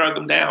said he drug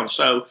him down.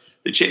 So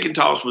the chicken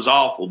toss was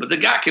awful. But the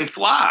guy can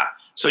fly.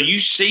 So you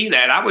see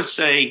that. I would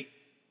say,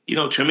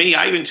 to me,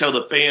 I even tell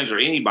the fans or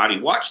anybody,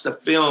 watch the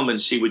film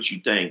and see what you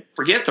think.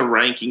 Forget the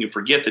ranking and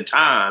forget the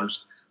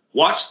times.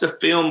 Watch the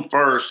film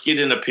first, get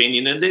an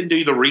opinion, and then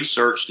do the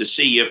research to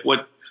see if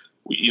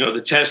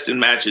the testing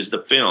matches the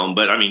film.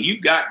 But, I mean,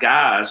 you've got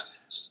guys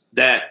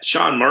that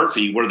Sean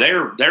Murphy, where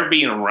they're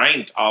being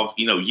ranked off,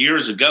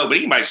 years ago. But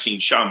anybody seen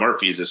Sean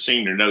Murphy as a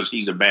senior knows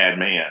he's a bad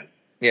man.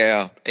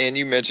 Yeah, and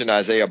you mentioned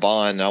Isaiah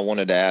Bond. I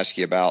wanted to ask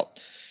you about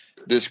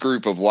this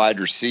group of wide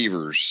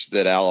receivers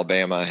that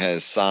Alabama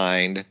has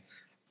signed.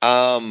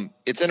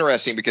 It's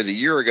interesting because a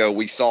year ago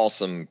we saw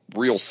some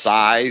real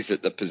size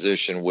at the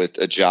position with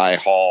Agiye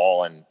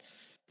Hall and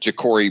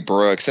Ja'Cory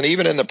Brooks. And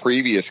even in the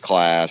previous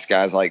class,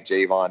 guys like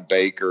Javon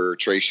Baker,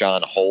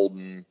 Trayshawn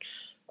Holden,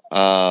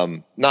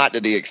 not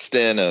to the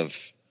extent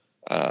of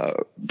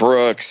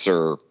Brooks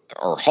or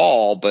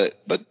Hall, but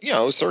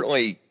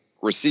certainly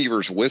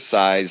receivers with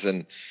size.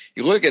 And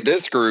you look at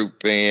this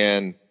group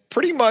and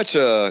pretty much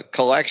a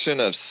collection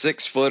of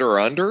 6 foot or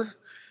under.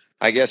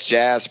 I guess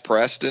Shaz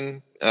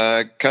Preston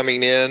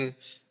coming in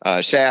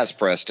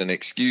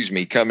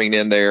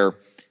there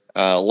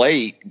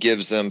late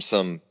gives them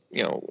some,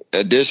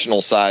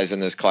 additional size in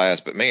this class.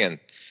 But man,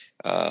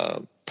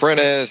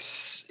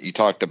 Prentice, you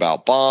talked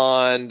about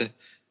Bond.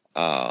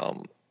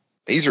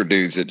 These are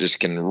dudes that just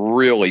can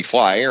really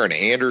fly. Aaron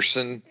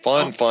Anderson,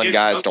 fun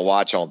guys to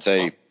watch on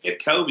tape.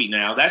 Get Kobe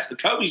now.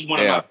 Kobe's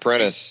one of my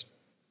Prentice.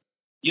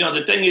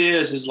 The thing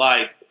is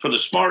like for the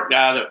smart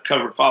guy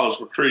that follows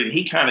recruiting,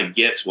 he kind of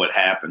gets what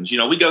happens.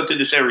 We go through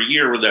this every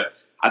year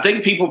I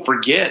think people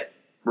forget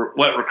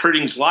what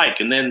recruiting's like.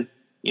 And then,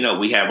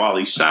 we have all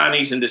these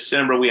signings in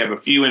December. We have a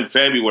few in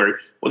February.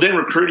 Well, then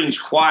recruiting's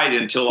quiet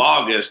until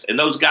August. And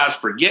those guys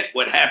forget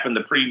what happened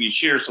the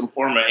previous year, some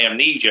form of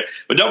amnesia.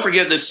 But don't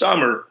forget this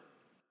summer,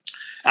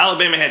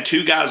 Alabama had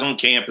 2 guys on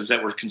campus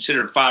that were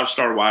considered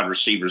 5-star wide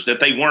receivers that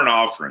they weren't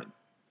offering.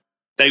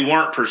 They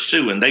weren't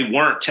pursuing. They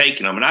weren't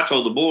taking them. And I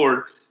told the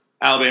board,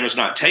 Alabama's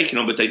not taking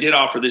them, but they did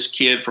offer this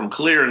kid from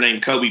Clear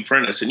named Kobe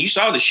Prentice. And you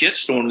saw the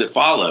shitstorm that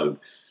followed.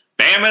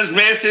 Bama's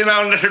missing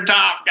on their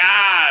top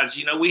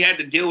guys. We had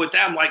to deal with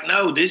that. I'm like,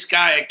 no, this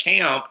guy at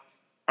camp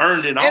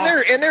earned it all.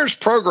 And there's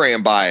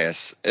program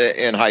bias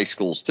in high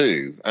schools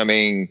too. I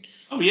mean,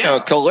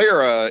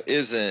 Calera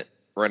isn't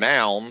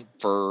renowned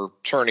for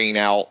turning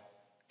out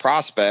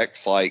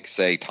prospects like,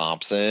 say,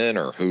 Thompson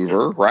or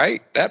Hoover,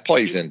 right? That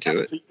plays into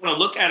it. You want to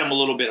look at him a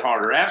little bit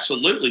harder.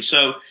 Absolutely.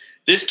 So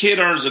this kid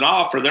earns an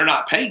offer. They're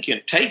not taking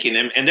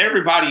him. And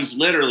everybody's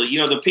literally,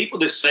 the people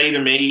that say to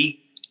me,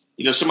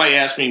 somebody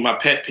asked me my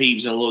pet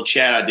peeves in a little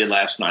chat I did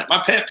last night.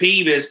 My pet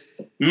peeve is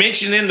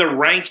mentioning the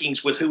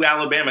rankings with who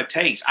Alabama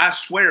takes. I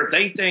swear, if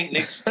they think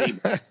Nick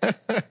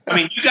Saban, I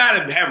mean, you got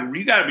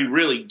to be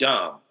really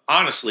dumb,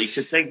 honestly,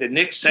 to think that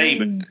Nick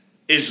Saban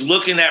is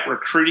looking at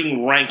recruiting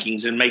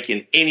rankings and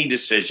making any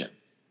decision.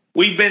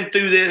 We've been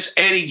through this.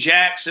 Eddie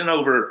Jackson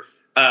over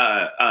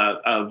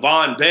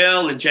Von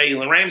Bell and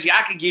Jalen Ramsey.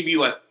 I could give you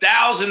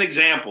 1,000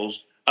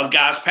 examples of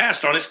guys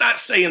passed on. It's not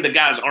saying the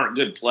guys aren't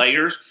good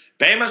players.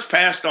 Bama's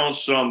passed on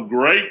some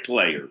great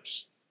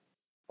players,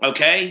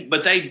 okay?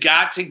 But they've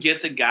got to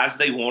get the guys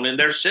they want in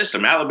their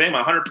system.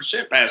 Alabama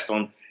 100% passed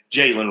on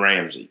Jalen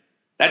Ramsey.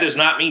 That does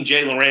not mean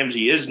Jalen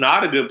Ramsey is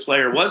not a good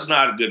player, was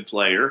not a good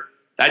player.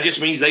 That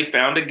just means they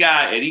found a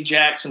guy, Eddie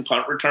Jackson,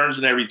 punt returns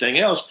and everything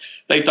else,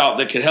 they thought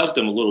that could help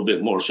them a little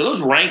bit more. So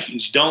those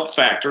rankings don't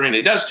factor in.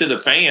 It does to the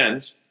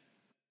fans,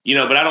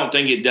 but I don't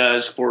think it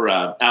does for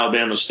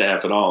Alabama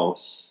staff at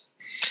all.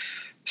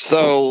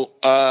 So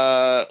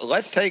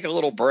let's take a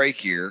little break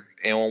here.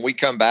 And when we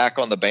come back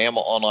on the Bama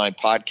Online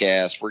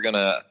Podcast, we're going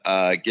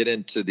to get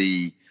into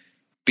the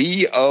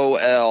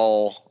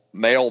BOL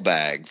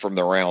mailbag from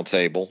the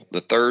Roundtable,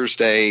 the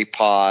Thursday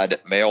pod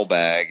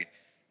mailbag.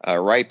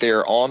 Right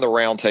there on the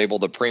Roundtable,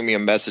 the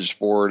premium message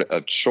board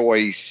of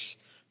choice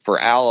for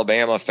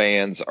Alabama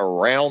fans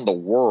around the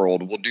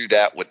world. We'll do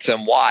that with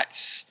Tim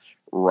Watts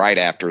right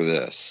after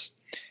this.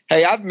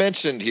 Hey, I've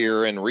mentioned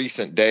here in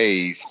recent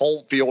days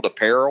home field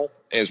apparel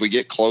as we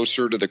get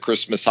closer to the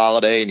Christmas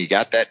holiday, and you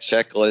got that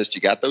checklist,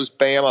 you got those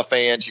Bama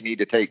fans you need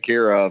to take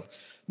care of.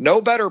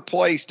 No better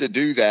place to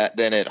do that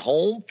than at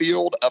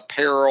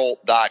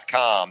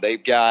homefieldapparel.com.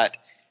 They've got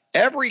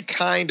every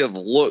kind of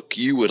look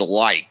you would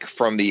like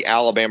from the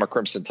Alabama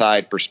Crimson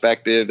Tide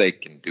perspective. They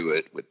can do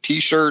it with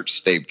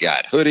T-shirts. They've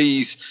got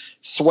hoodies,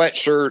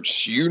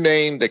 sweatshirts, you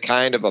name the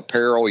kind of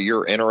apparel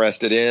you're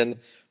interested in.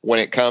 When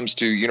it comes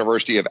to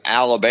University of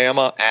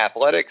Alabama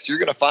athletics, you're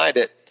going to find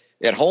it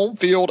at Home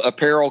Field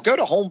Apparel. Go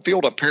to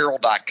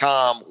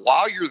homefieldapparel.com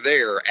while you're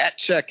there at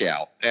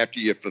checkout after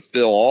you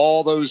fulfill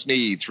all those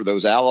needs for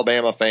those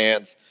Alabama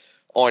fans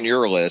on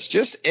your list.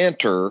 Just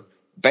enter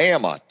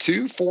Bama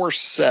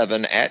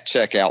 247 at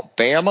checkout.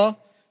 Bama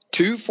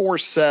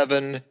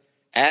 247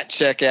 at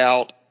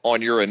checkout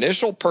on your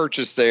initial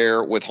purchase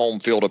there with Home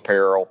Field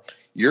Apparel.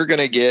 You're going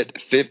to get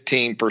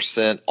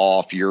 15%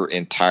 off your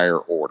entire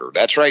order.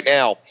 That's right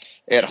now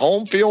at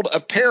Home Field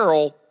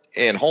Apparel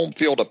and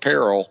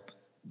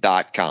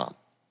homefieldapparel.com.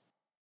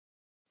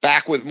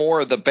 Back with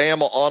more of the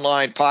Bama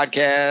Online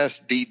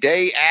Podcast the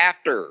day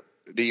after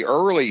the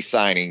early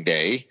signing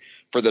day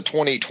for the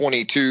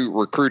 2022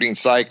 recruiting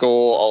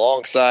cycle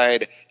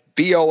alongside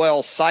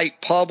BOL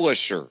site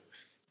publisher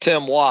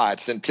Tim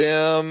Watts. And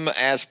Tim,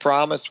 as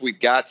promised,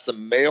 we've got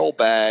some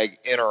mailbag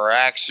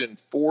interaction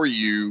for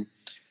you.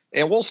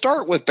 And we'll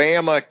start with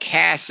Bama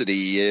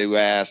Cassidy, who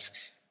asks,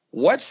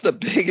 what's the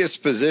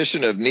biggest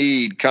position of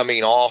need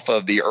coming off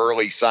of the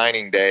early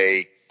signing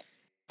day?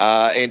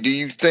 And do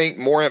you think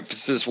more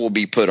emphasis will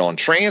be put on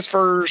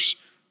transfers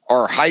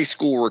or high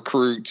school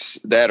recruits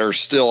that are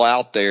still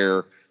out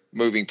there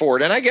moving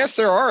forward? And I guess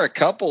there are a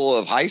couple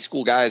of high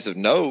school guys of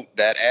note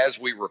that as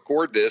we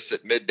record this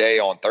at midday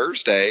on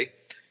Thursday,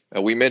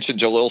 we mentioned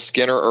Jaleel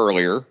Skinner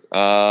earlier,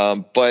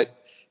 but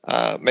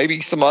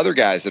maybe some other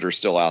guys that are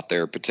still out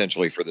there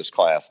potentially for this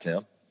class,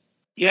 Tim.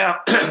 Yeah,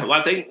 well,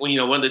 I think one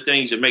of the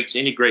things that makes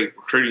any great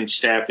recruiting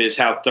staff is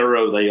how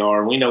thorough they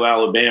are. We know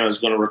Alabama is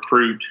going to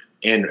recruit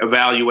and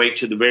evaluate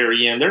to the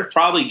very end. There's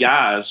probably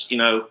guys,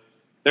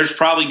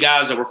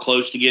 that were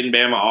close to getting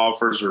Bama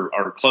offers or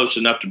are close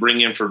enough to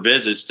bring in for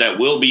visits that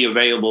will be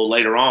available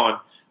later on.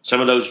 Some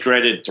of those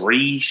dreaded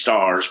 3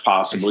 stars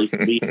possibly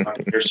could be out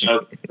there.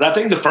 So, but I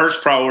think the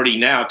first priority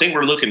now, I think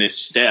we're looking at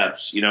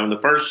steps. And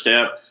the first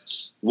step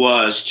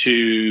was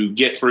to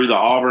get through the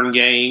Auburn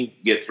game,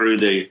 get through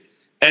the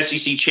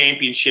SEC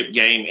championship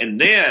game, and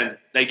then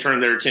they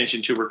turned their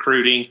attention to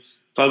recruiting,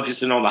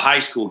 focusing on the high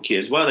school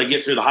kids. Well, they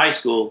get through the high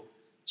school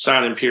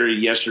signing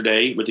period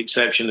yesterday, with the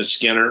exception of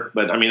Skinner.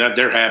 But,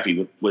 they're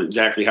happy with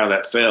exactly how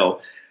that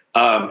fell.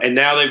 And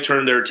now they've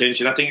turned their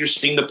attention. I think you're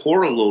seeing the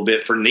portal a little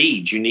bit for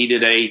needs. You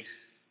needed a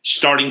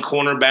starting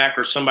cornerback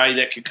or somebody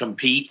that could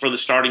compete for the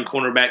starting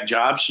cornerback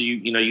job. So,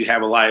 you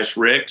have Elias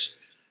Ricks.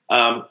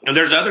 And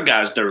there's other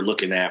guys they're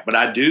looking at. But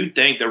I do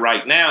think that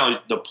right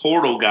now the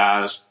portal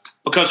guys,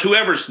 because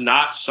whoever's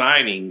not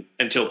signing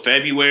until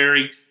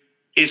February,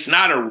 it's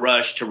not a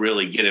rush to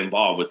really get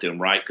involved with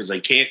them, right? Because they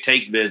can't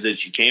take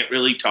visits. You can't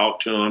really talk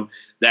to them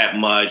that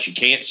much. You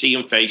can't see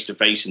them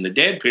face-to-face in the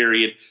dead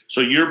period. So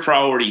your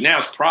priority now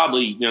is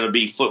probably going to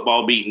be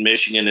football beating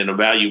Michigan and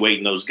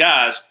evaluating those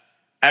guys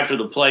after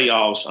the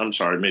playoffs. I'm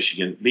sorry,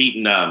 Michigan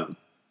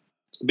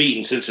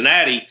beating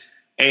Cincinnati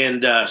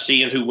and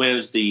seeing who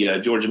wins the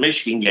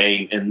Georgia-Michigan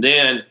game. And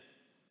then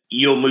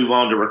you'll move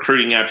on to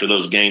recruiting after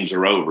those games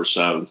are over.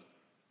 So,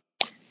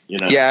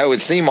 Yeah, it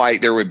would seem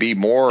like there would be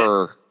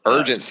more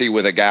urgency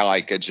with a guy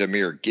like a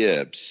Jahmyr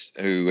Gibbs,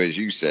 who, as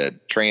you said,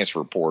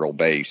 transfer portal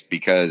based,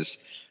 because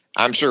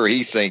I'm sure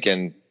he's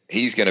thinking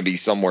he's going to be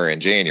somewhere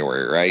in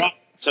January, right?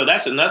 So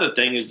that's another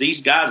thing is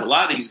a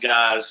lot of these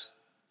guys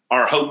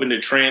are hoping to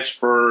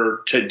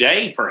transfer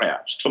today,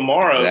 perhaps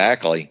tomorrow.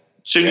 Exactly.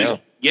 As soon as you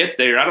get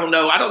there. I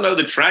don't know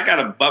the track. I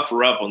got to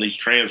buffer up on these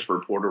transfer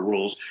portal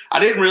rules.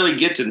 I didn't really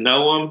get to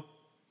know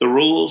the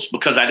rules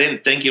because I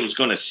didn't think it was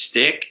going to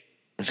stick.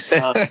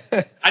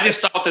 I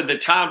just thought that the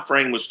time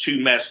frame was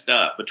too messed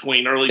up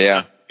between early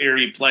signing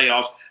period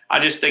playoffs. I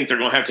just think they're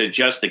going to have to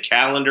adjust the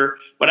calendar.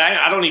 But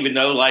I don't even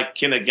know, like,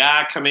 can a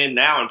guy come in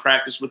now and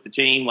practice with the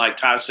team like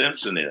Ty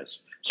Simpson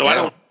is? So I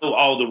don't know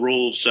all the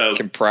rules. So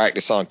can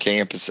practice on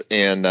campus,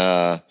 and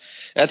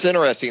that's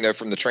interesting though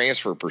from the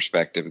transfer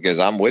perspective, because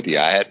I'm with you.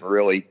 I hadn't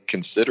really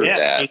considered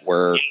that.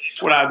 Where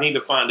that's what I need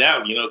to find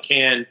out.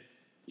 Can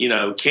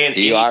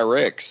Eli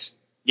Ricks?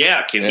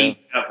 Yeah, can he?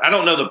 I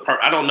don't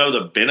know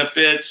the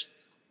benefits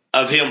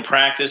of him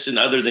practicing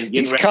other than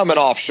he's coming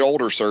off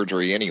shoulder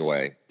surgery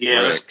anyway.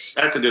 Yeah,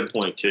 that's a good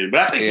point too. But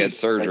I think he had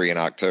surgery in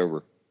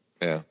October.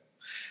 Yeah.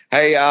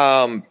 Hey,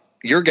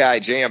 your guy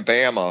Jam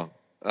Bama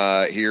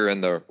here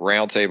in the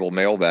roundtable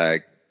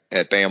mailbag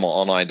at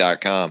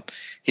BamaOnline.com.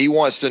 He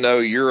wants to know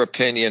your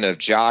opinion of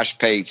Josh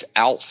Pate's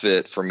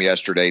outfit from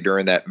yesterday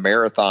during that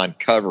marathon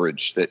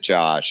coverage that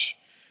Josh,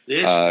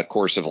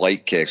 course of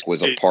Lake Kick,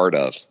 was a part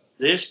of.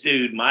 This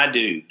dude.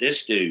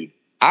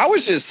 I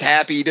was just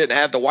happy he didn't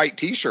have the white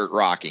T-shirt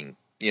rocking,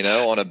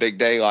 on a big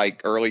day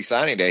like early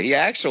signing day. He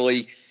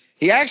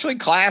actually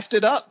classed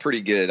it up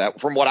pretty good.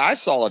 From what I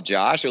saw of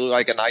Josh, it looked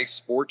like a nice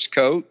sports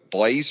coat,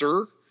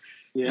 blazer.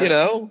 Yeah.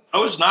 It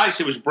was nice.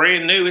 It was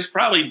brand new. It's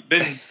probably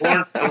been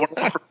worn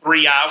for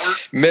 3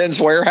 hours. Men's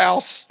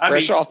Warehouse,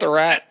 fresh off the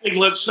rack. It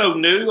looked so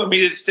new. I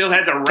mean, it still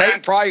had the rack.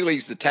 Tate probably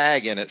leaves the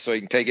tag in it so he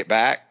can take it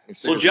back as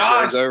soon as the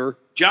show's over.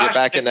 Get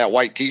back in that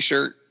white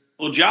T-shirt.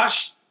 Well,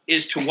 Josh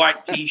is to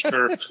white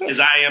T-shirts as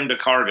I am to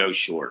cargo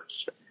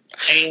shorts.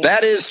 And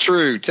that is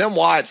true. Tim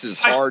Watts is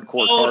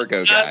hardcore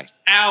cargo guy.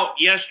 Out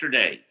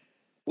yesterday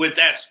with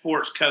that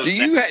sports coat. Do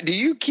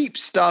you keep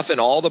stuff in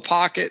all the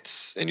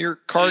pockets in your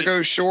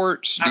cargo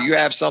shorts? Do you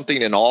have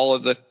something in all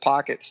of the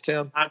pockets,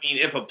 Tim? I mean,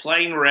 if a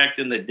plane wrecked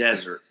in the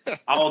desert,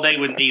 all they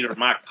would need are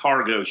my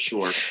cargo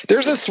shorts.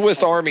 There's a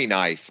Swiss Army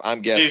knife,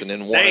 I'm guessing,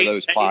 in one of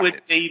those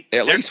pockets.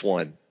 At least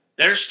one.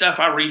 There's stuff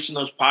I reached in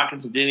those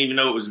pockets and didn't even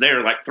know it was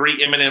there, like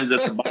 3 M&Ms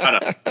at the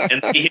bottom,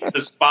 and they hit the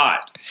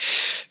spot.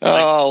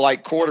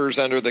 Like quarters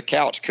under the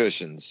couch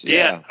cushions.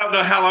 Yeah. I don't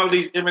know how long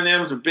these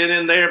M&Ms have been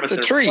in there, but it's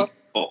a treat.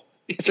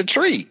 It's a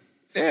treat.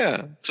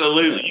 Yeah.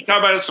 Absolutely. You talk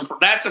about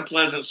that's a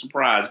pleasant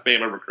surprise,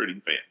 Bama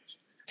recruiting fans.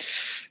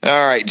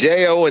 All right.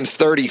 J. Owens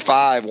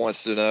 35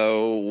 wants to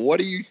know, what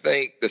do you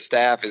think the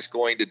staff is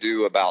going to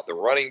do about the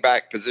running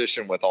back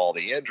position with all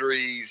the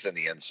injuries and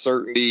the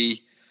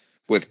uncertainty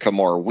with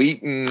Kamar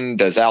Wheaton?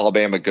 Does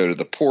Alabama go to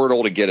the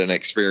portal to get an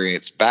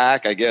experience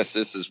back? I guess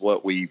this is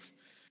what we've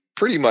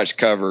pretty much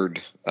covered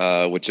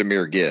with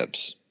Jahmyr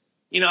Gibbs.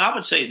 I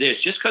would say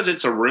this, just because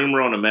it's a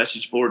rumor on a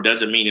message board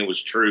doesn't mean it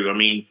was true. I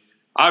mean,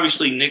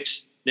 obviously Nick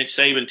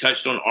Saban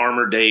touched on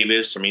Armour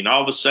Davis. I mean,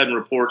 all of a sudden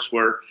reports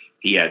were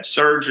he had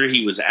surgery,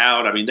 he was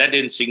out. I mean, that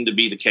didn't seem to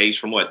be the case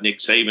from what Nick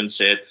Saban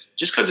said.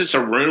 Just because it's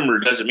a rumor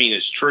doesn't mean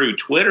it's true.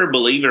 Twitter,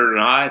 believe it or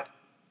not,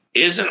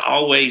 isn't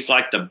always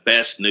like the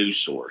best news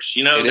source.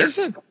 It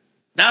isn't.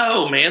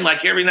 No, man.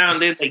 Like every now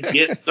and then they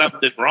get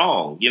something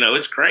wrong.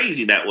 It's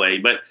crazy that way.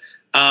 But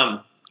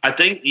I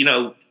think,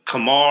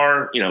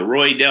 Kamar,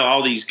 Roy Dell,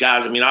 all these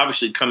guys, I mean,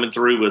 obviously coming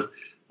through with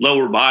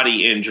lower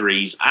body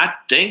injuries. I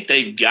think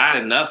they've got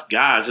enough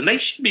guys, and they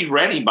should be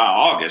ready by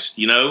August.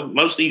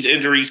 Most of these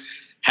injuries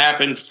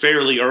happen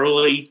fairly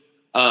early.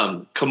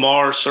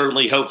 Kamar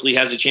certainly, hopefully,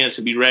 has a chance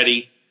to be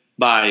ready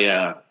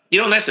by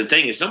and that's the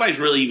thing is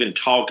nobody's really even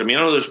talked. I mean, I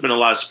know there's been a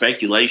lot of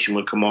speculation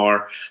with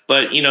Kamar,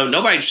 but,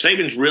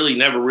 Saban's really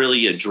never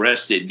really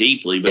addressed it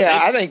deeply. But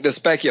I think the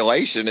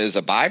speculation is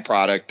a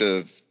byproduct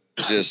of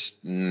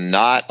just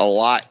not a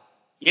lot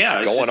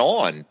going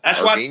on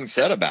or being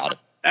said about it.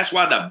 That's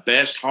why the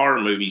best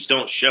horror movies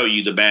don't show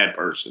you the bad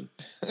person.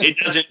 It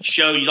doesn't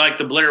show you like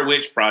the Blair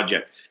Witch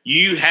Project.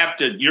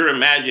 Your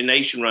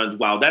imagination runs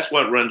wild. That's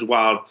what runs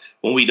wild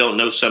when we don't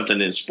know something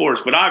in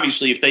sports. But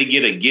obviously if they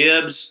get a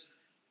Gibbs,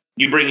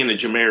 you bring in a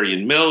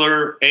Jamarian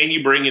Miller, and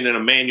you bring in an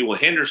Emmanuel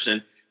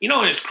Henderson.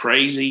 And it's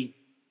crazy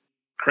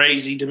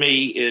to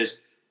me is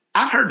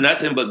I've heard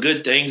nothing but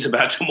good things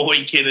about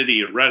Demoy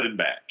Kennedy at running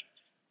back.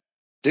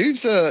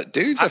 Dude's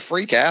a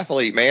freak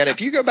athlete, man. If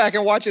you go back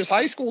and watch his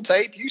high school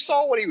tape, you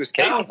saw what he was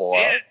capable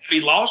of.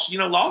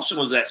 Lawson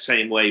was that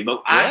same way.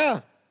 But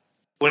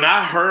when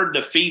I heard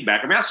the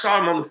feedback, I mean, I saw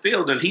him on the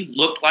field, and he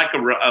looked like a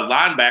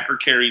linebacker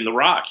carrying the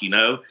rock,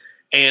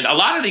 And a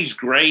lot of these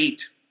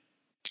great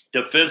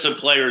defensive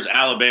players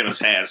Alabama's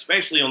had,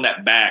 especially on the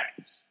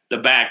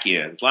back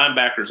end,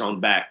 linebackers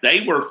on back,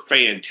 they were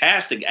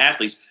fantastic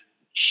athletes.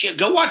 Shit,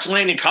 go watch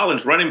Landon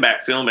Collins' running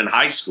back film in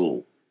high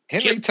school.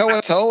 Henry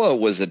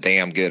To'oTo'o was a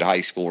damn good high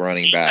school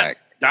running back.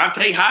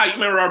 Dante High, you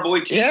remember our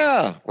boy?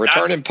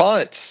 Returning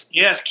punts.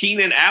 Yes,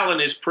 Keenan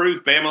Allen is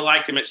proof. Bama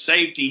liked him at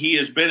safety. He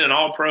has been an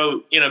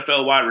all-pro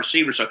NFL wide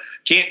receiver. So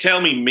can't tell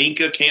me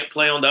Minka can't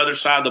play on the other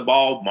side of the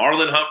ball.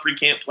 Marlon Humphrey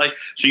can't play.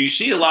 So you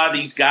see a lot of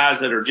these guys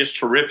that are just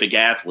terrific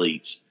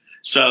athletes.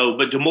 So,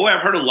 but Demoy,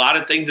 I've heard a lot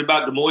of things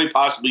about Demoy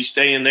possibly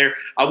staying there.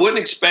 I wouldn't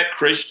expect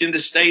Christian to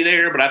stay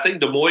there, but I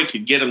think Demoy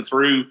could get him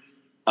through,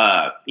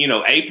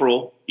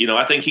 April.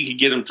 I think he could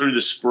get him through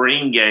the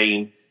spring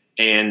game,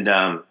 and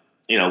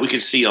we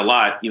could see a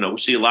lot. We'll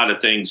see a lot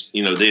of things.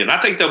 Then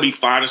I think they'll be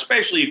fine,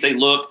 especially if they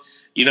look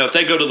if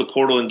they go to the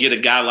portal and get a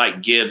guy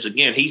like Gibbs,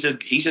 again, he's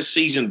a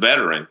seasoned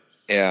veteran.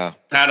 Yeah.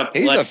 How to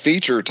play. He's a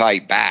feature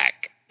type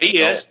back. He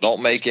is.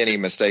 Don't make any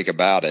mistake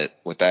about it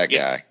with that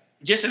guy.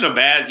 Just in a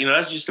bad,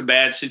 that's just a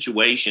bad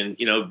situation.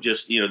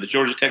 The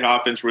Georgia Tech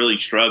offense really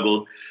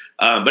struggled.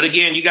 But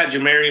again, you got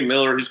Jamarian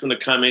Miller who's going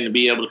to come in and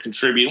be able to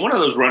contribute. One of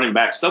those running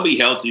backs, they'll be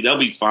healthy. They'll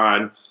be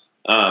fine.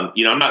 I'm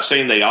not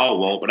saying they all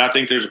won't, but I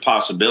think there's a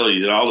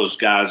possibility that all those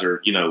guys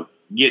are,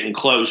 getting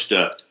close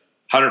to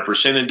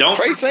 100%. And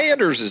Trey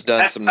Sanders has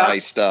done some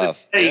nice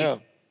stuff. Yeah.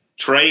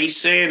 Trey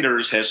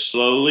Sanders has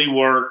slowly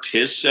worked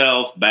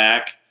himself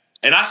back.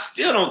 And I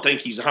still don't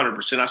think he's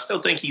 100%. I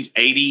still think he's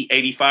 80,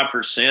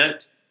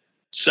 85%.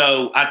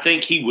 So I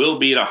think he will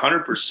be at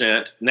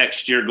 100%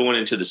 next year going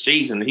into the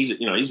season. He's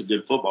a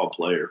good football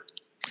player.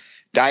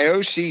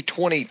 Dioshi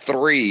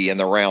 23 in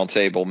the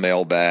roundtable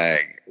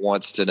mailbag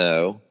wants to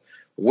know,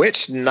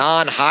 which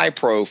non-high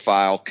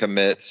profile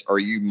commits are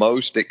you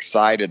most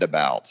excited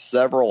about?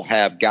 Several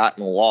have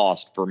gotten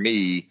lost for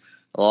me,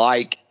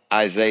 like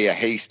Isaiah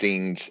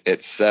Hastings,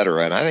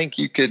 etc. And I think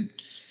you could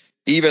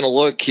even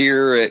look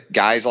here at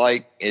guys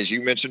like, as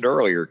you mentioned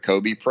earlier,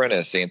 Kobe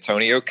Prentice,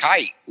 Antonio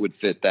Kite would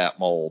fit that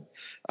mold.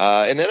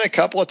 And then a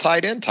couple of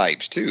tight end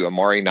types too.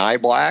 Amari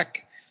Niblack,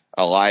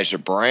 Elijah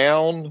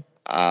Brown,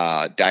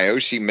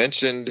 Dioshi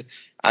mentioned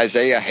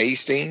Isaiah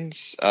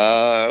Hastings.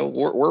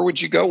 Where would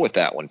you go with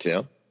that one,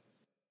 Tim?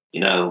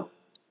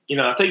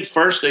 I think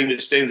first thing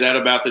that stands out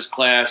about this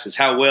class is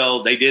how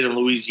well they did in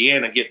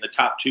Louisiana, getting the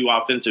top two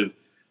offensive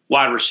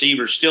wide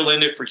receivers. Still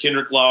in it for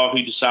Kendrick Law,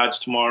 who decides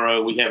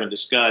tomorrow. We haven't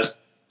discussed.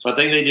 So I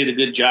think they did a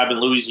good job in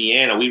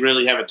Louisiana. We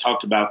really haven't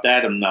talked about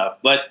that enough.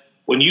 But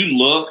when you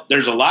look,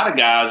 there's a lot of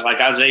guys like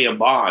Isaiah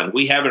Bond.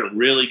 We haven't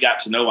really got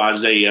to know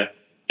Isaiah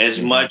as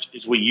much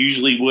as we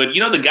usually would.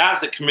 The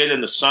guys that commit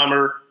in the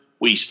summer,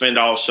 we spend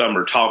all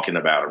summer talking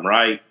about them,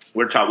 right?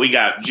 We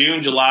got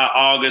June, July,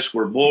 August.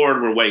 We're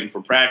bored. We're waiting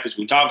for practice.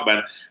 We talk about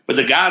it. But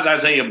the guys,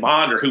 Isaiah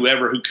Bond or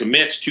whoever who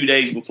commits 2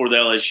 days before the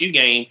LSU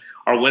game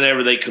or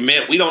whenever they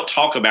commit, we don't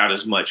talk about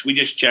as much. We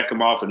just check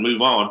them off and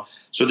move on.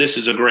 So this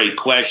is a great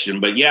question.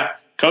 But, yeah,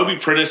 Kobe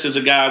Prentice is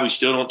a guy we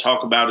still don't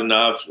talk about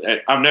enough.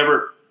 I've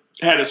never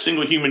had a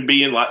single human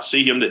being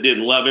see him that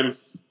didn't love him.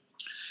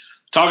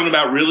 Talking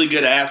about really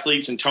good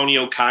athletes,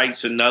 Antonio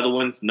Kite's another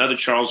one. Another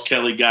Charles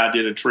Kelly guy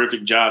did a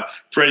terrific job.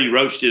 Freddie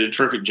Roach did a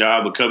terrific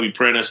job with Kobe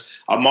Prentice.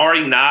 Amari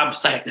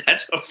Niblack,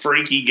 that's a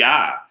freaky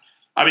guy.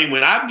 I mean,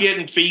 when I'm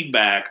getting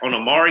feedback on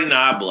Amari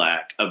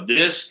Niblack of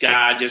this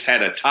guy just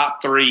had a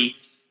top 3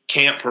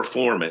 camp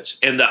performance,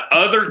 and the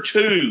other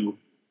 2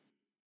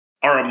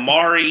 are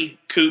Amari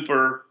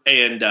Cooper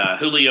and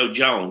Julio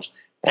Jones.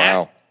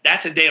 Wow.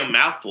 That's a damn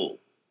mouthful.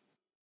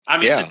 I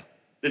mean, yeah.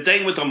 The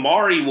thing with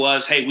Amari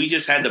was, hey, we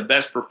just had the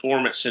best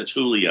performance since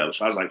Julio.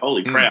 So I was like,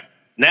 holy crap.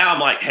 Now I'm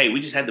like, hey, we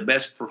just had the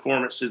best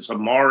performance since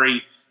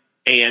Amari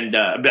and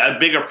a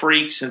bigger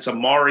freak since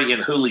Amari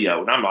and Julio.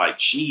 And I'm like,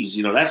 geez,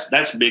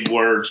 that's big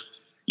words,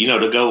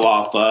 to go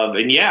off of.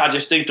 And, yeah, I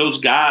just think those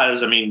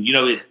guys, I mean,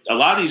 a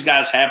lot of these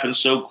guys happen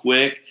so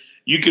quick.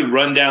 You could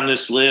run down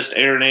this list.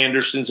 Aaron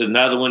Anderson's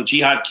another one.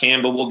 Jihad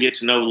Campbell we'll get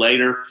to know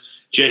later.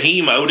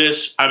 Jaheim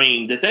Otis. I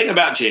mean, the thing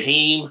about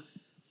Jaheim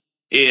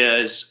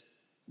is –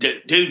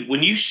 dude,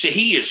 when you see,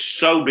 he is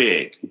so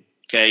big,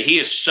 okay? He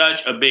is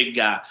such a big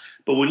guy.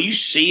 But when you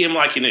see him,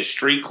 like, in his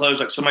street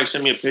clothes, like somebody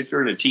sent me a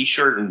picture in a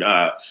T-shirt and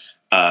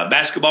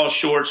basketball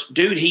shorts,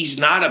 dude, he's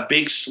not a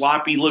big,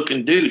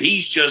 sloppy-looking dude.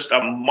 He's just a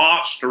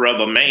monster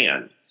of a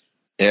man.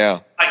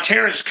 Yeah. Like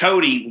Terrence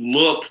Cody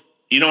looked,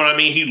 you know what I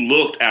mean? He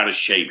looked out of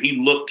shape. He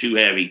looked too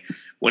heavy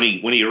when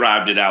he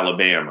arrived at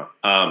Alabama.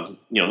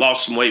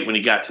 Lost some weight when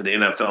he got to the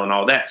NFL and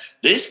all that.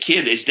 This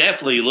kid is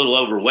definitely a little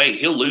overweight.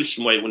 He'll lose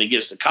some weight when he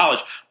gets to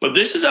college. But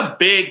this is a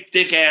big,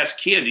 thick-ass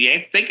kid.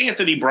 Think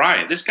Anthony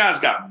Bryant. This guy's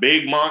got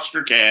big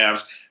monster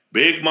calves,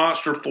 big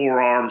monster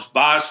forearms,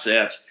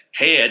 biceps,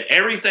 head.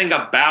 Everything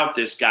about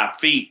this guy,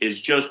 feet,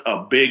 is just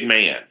a big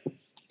man.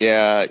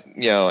 Yeah,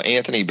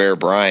 Anthony Bear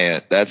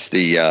Bryant, that's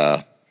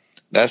the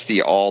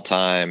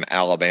all-time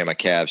Alabama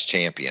Cavs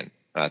champion,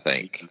 I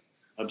think.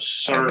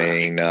 Absurd. I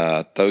mean,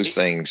 those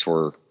things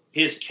were –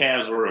 his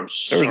calves were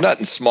absurd. There was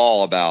nothing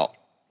small about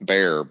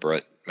Bear,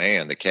 but,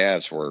 man, the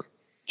calves were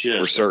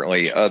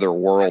certainly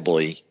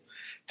otherworldly.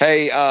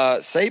 Hey,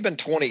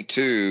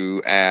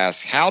 Saban22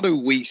 asks, how do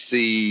we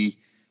see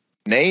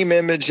name,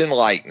 image, and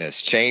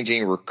likeness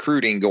changing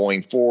recruiting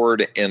going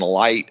forward in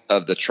light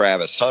of the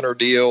Travis Hunter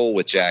deal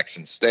with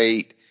Jackson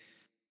State?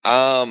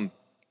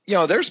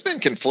 There's been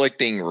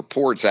conflicting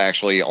reports,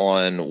 actually,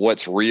 on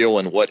what's real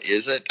and what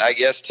isn't, I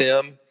guess,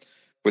 Tim.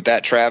 With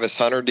that Travis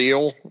Hunter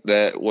deal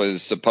that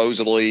was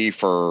supposedly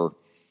for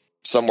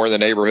somewhere in the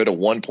neighborhood of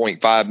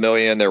 $1.5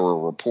 million. There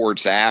were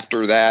reports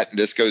after that.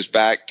 This goes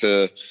back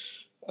to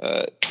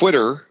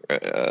Twitter,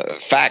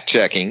 fact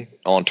checking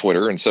on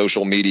Twitter and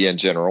social media in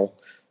general.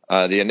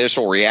 The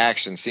initial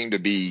reaction seemed to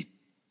be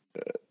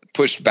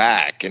pushed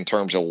back in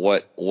terms of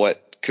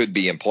what could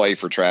be in play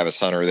for Travis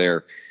Hunter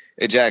there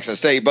at Jackson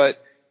State. But,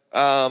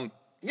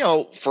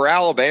 for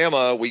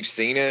Alabama, we've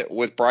seen it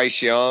with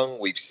Bryce Young.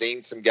 We've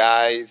seen some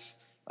guys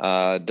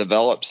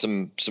develop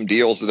some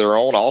deals of their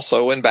own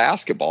also in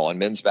basketball and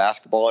men's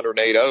basketball under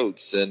Nate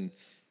Oates. And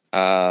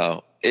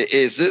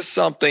is this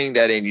something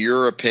that, in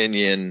your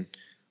opinion,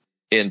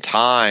 in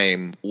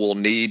time will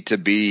need to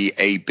be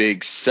a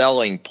big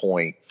selling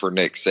point for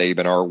Nick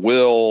Saban, or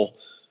will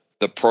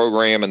the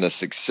program and the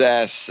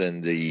success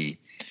and the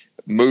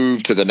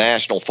move to the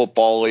National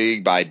Football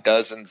League by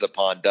dozens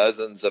upon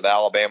dozens of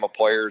Alabama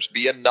players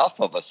be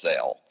enough of a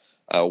sale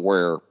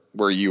where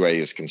UA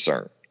is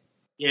concerned?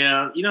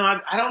 Yeah,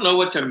 I don't know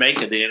what to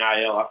make of the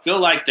NIL. I feel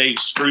like they've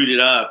screwed it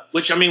up,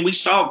 which, we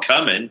saw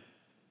coming.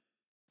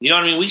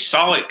 We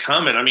saw it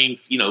coming.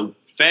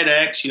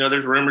 FedEx,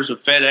 there's rumors of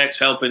FedEx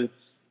helping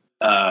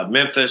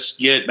Memphis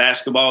get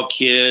basketball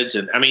kids.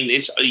 And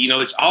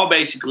it's all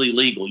basically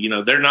legal.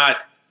 You're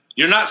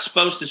not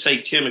supposed to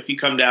say, Tim, if you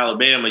come to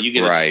Alabama, you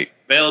get a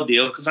bail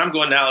deal because I'm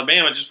going to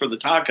Alabama just for the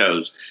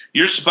tacos.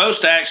 You're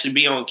supposed to actually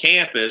be on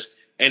campus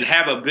and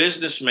have a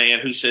businessman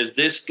who says,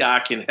 this guy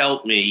can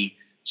help me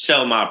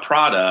sell my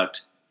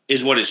product,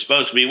 is what it's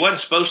supposed to be. It wasn't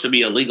supposed to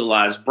be a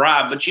legalized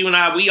bribe, but you and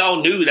I, we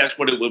all knew that's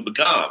what it would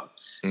become.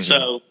 Mm-hmm.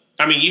 So,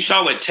 you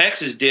saw what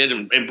Texas did,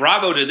 and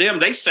bravo to them.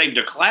 They saved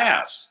a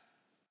class.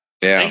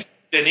 Yeah. They saved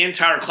an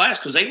entire class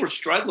because they were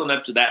struggling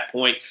up to that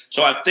point.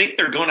 So I think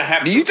they're going to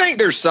have Do you think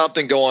there's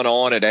something going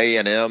on at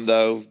A&M,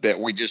 though, that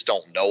we just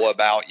don't know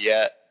about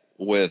yet?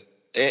 Look,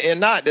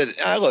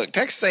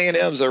 Texas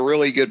A&M's a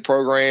really good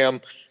program,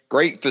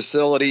 great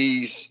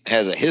facilities,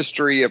 has a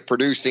history of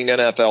producing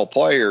NFL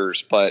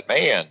players. But,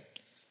 man,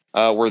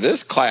 where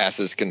this class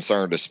is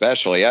concerned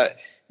especially,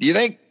 do you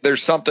think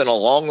there's something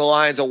along the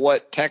lines of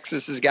what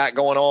Texas has got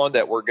going on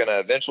that we're going to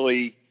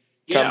eventually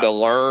come to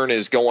learn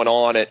is going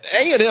on at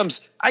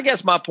A&M's? I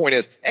guess my point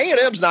is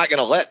A&M's not going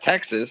to let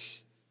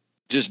Texas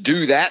just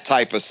do that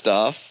type of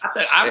stuff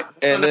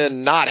and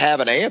then not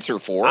have an answer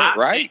for it,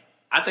 right?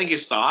 I think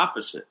it's the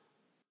opposite.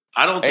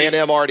 I don't think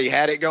A&M already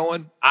had it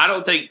going. I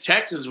don't think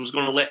Texas was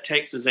going to let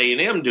Texas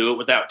A&M do it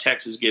without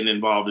Texas getting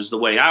involved, is the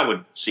way I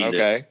would see it.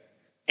 Okay.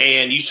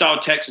 And you saw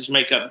Texas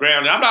make up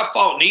ground. And I'm not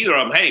faulting either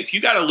of them. Hey, if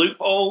you got a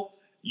loophole,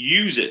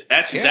 use it.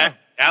 That's exactly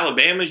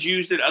Alabama's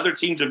used it. Other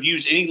teams have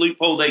used any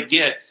loophole they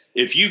get.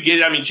 If you get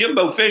it,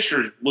 Jimbo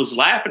Fisher was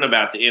laughing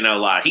about the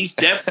NOI. He's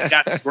definitely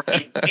got a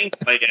great game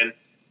plan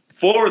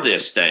for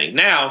this thing.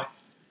 Now,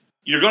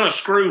 you're going to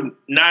screw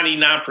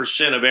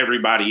 99% of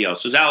everybody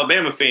else. As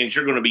Alabama fans,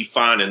 you're going to be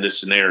fine in this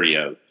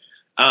scenario.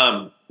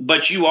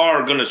 But you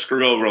are going to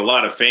screw over a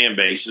lot of fan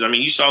bases.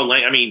 You saw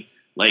Lane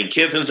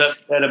Kiffin's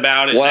upset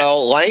about it.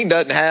 Well, Lane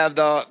doesn't have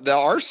the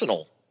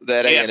arsenal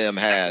that A&M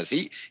has.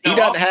 He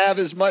doesn't have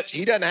as much.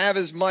 He doesn't have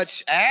as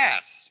much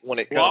ass when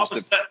it comes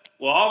to.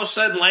 All of a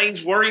sudden,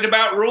 Lane's worried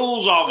about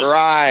rules. All of a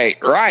sudden.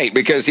 Right,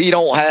 because he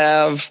doesn't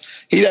have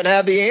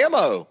the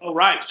ammo. Oh,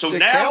 right. So to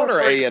now counter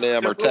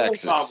A&M or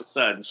Texas. All of a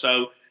sudden,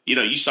 so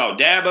you saw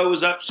Dabo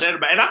was upset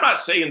about, and I'm not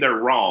saying they're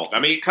wrong.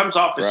 It comes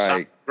off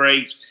as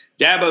grades.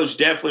 Dabo's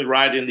definitely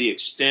right in the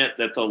extent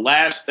that the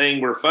last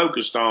thing we're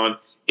focused on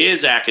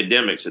is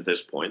academics at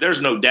this point.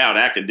 There's no doubt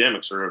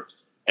academics are.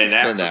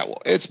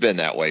 It's been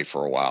that way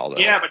for a while, though.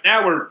 Yeah, but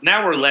now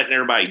we're letting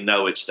everybody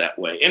know it's that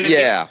way. And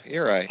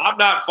you're right. I'm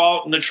not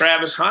faulting the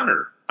Travis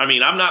Hunter. I'm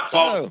not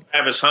faulting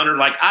Travis Hunter.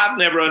 Like, I've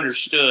never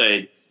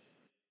understood,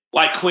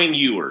 like Quinn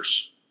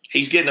Ewers.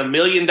 He's getting $1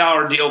 million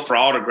deal for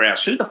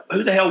autographs. Who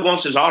the hell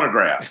wants his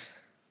autograph?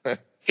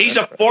 He's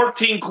a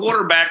 14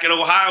 quarterback at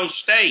Ohio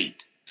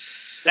State.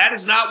 That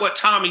is not what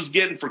Tommy's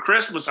getting for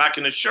Christmas, I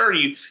can assure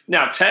you.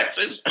 Now,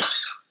 Texas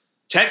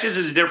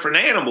is a different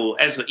animal.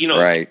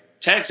 Right.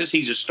 Texas,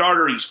 he's a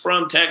starter. He's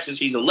from Texas.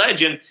 He's a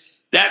legend.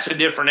 That's a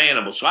different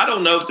animal. So I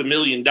don't know if the $1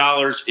 million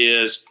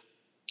is.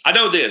 I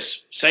know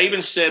this.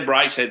 Saban said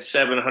Bryce had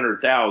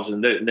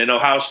 700,000. Then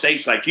Ohio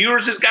State's like,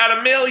 yours has got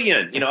 $1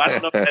 million. I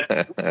don't know if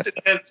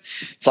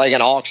that's it's like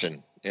an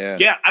auction. Yeah.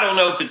 Yeah. I don't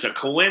know if it's a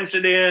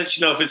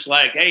coincidence. If it's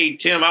like, hey,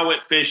 Tim, I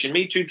went fishing.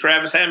 Me too,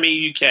 Travis. How many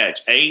you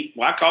catch? 8.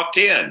 Well, I caught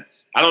 10.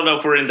 I don't know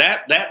if we're in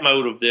that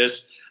mode of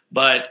this.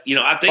 But,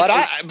 I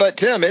think. But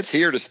Tim, it's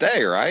here to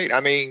stay, right?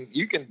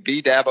 You can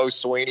be Dabo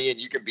Swinney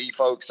and you can be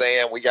folks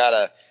saying we got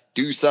to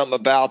do something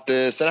about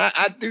this. And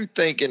I do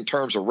think in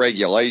terms of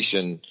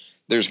regulation,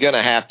 there's going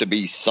to have to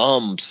be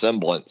some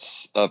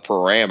semblance of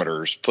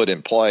parameters put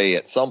in play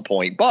at some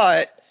point.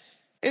 But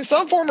in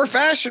some form or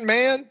fashion,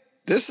 man,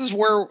 this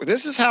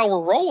is how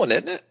we're rolling,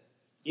 isn't it?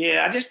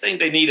 Yeah, I just think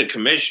they need a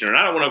commissioner. And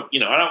I don't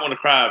want to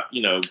cry,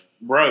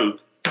 broke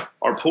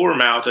or poor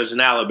mouth as an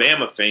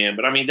Alabama fan,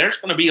 but there's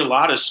going to be a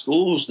lot of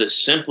schools that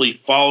simply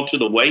fall to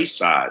the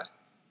wayside.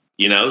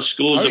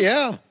 Schools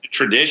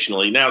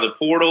traditionally. Now the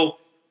portal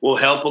will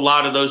help a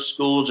lot of those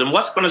schools. And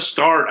what's going to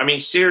start?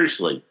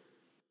 Seriously,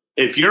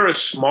 if you're a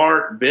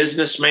smart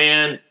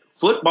businessman,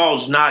 football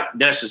is not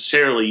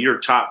necessarily your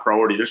top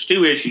priority. There's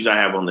 2 issues I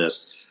have on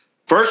this.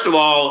 First of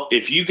all,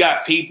 if you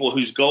got people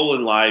whose goal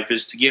in life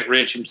is to get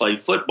rich and play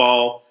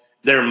football,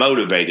 they're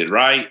motivated,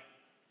 right?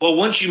 Well,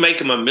 once you make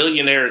them a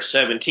millionaire at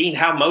 17,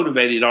 how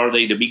motivated are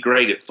they to be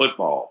great at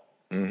football?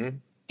 Mm-hmm.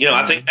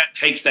 I think that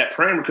takes that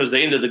parameter, because the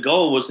end of the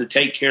goal was to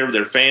take care of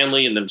their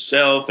family and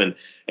themselves and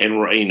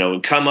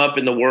come up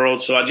in the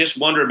world. So I just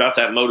wonder about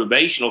that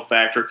motivational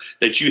factor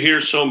that you hear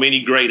so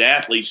many great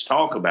athletes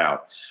talk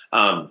about.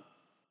 So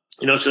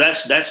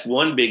that's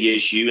one big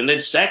issue. And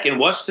then second,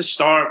 what's to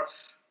start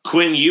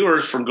Quinn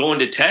Ewers from going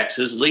to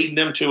Texas, leading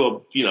them to a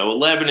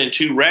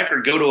 11-2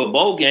 record, go to a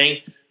bowl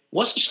game?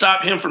 What's to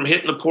stop him from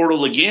hitting the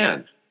portal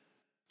again?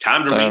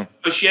 Time to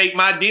renegotiate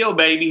my deal,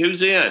 baby.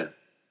 Who's in?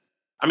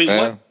 I mean,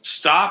 what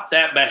stop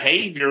that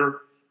behavior?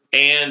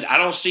 And I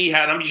don't see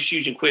how. And I'm just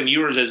using Quinn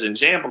Ewers as an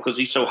example because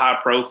he's so high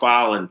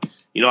profile, and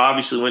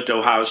obviously went to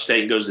Ohio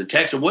State and goes to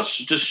Texas.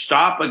 What's to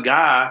stop a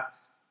guy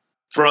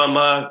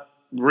from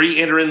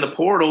re-entering the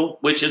portal,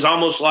 which is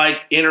almost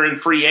like entering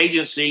free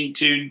agency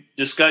to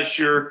discuss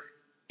your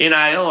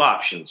NIL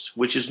options,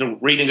 which is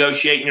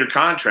renegotiating your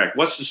contract?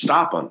 What's to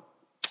stop him?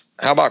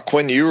 How about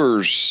Quinn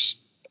Ewers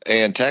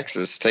and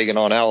Texas taking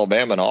on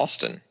Alabama and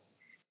Austin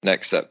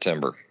next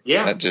September?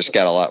 Yeah. That just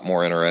got a lot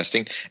more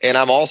interesting. And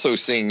I'm also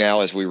seeing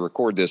now, as we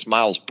record this,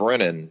 Miles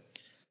Brennan,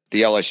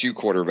 the LSU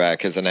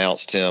quarterback, has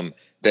announced him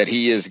that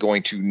he is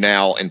going to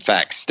now, in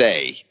fact,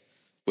 stay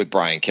with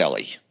Brian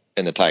Kelly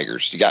and the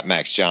Tigers. You got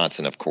Max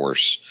Johnson, of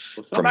course,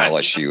 from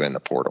LSU in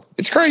the portal.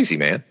 It's crazy,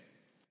 man.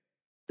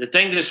 The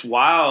thing that's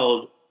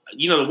wild,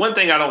 the one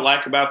thing I don't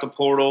like about the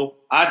portal,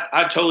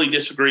 I totally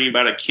disagree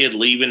about a kid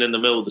leaving in the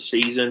middle of the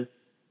season.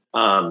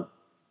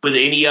 With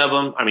any of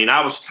them, I mean,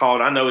 I was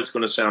taught, I know it's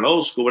going to sound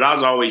old school, but I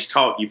was always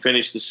taught you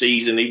finish the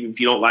season, even if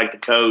you don't like the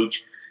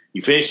coach,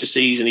 you finish the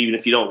season, even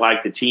if you don't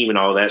like the team and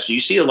all that. So you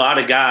see a lot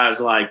of guys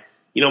like,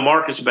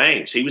 Marcus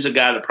Banks. He was a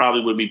guy that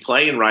probably would be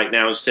playing right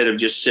now instead of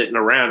just sitting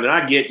around. And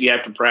I get you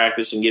have to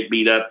practice and get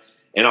beat up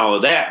and all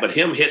of that, but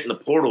him hitting the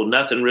portal,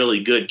 nothing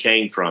really good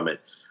came from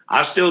it.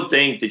 I still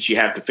think that you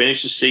have to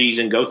finish the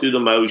season, go through the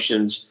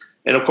motions.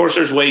 And of course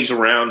there's ways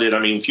around it. I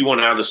mean, if you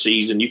want out of the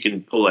season, you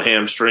can pull a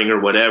hamstring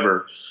or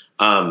whatever.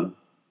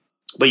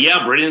 But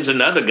yeah, Brennan's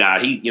another guy.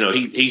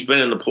 He's been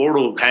in the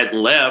portal, hadn't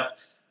left.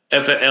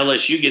 If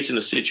LSU gets in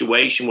a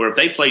situation where if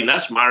they play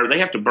Nussmeier, they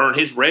have to burn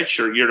his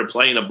redshirt year to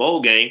play in a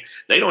bowl game,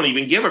 they don't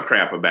even give a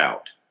crap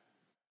about.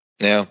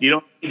 Yeah.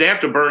 They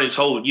have to burn his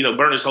whole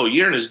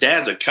year, and his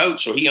dad's a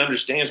coach, so he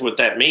understands what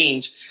that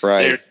means.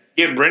 Right.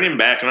 Get Brennan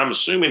back, and I'm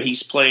assuming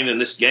he's playing in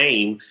this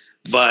game,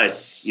 but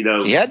he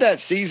had that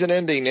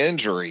season-ending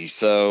injury,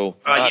 so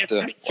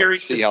to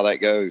see how that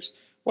goes.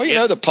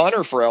 Well, the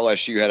punter for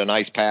LSU had a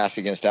nice pass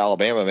against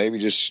Alabama. Maybe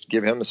just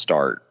give him a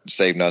start,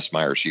 save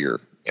Nussmeier's year.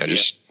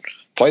 Just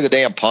play the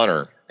damn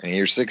punter, and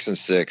you're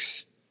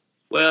 6-6.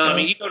 Well, I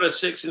mean, you go to a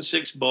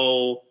 6-6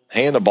 bowl.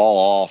 Hand the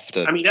ball off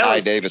to Ty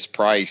Davis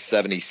Price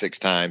 76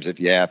 times if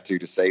you have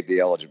to save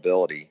the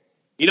eligibility.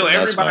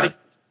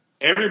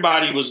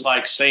 Everybody was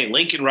like saying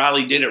Lincoln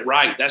Riley did it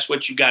right. That's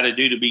what you got to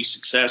do to be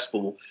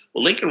successful.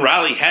 Well, Lincoln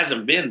Riley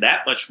hasn't been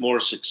that much more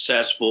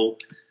successful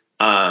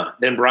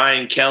than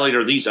Brian Kelly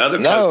or these other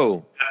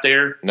coaches out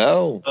there.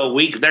 No.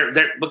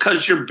 They're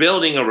because you're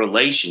building a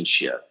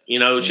relationship.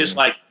 It's just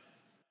like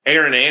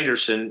Aaron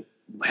Anderson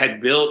had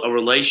built a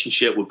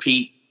relationship with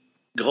Pete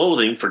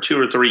Golding for 2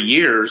 or 3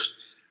 years.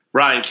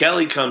 Brian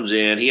Kelly comes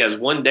in. He has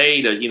one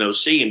day to,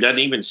 see him, doesn't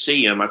even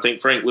see him. I think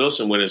Frank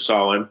Wilson went and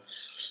saw him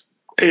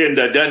and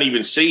doesn't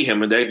even see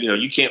him. And that,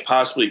 you can't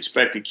possibly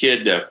expect a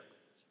kid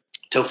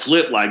to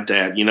flip like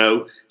that,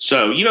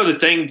 So, the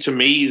thing to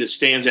me that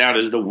stands out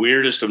as the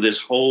weirdest of this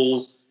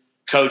whole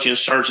coaching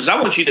search is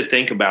I want you to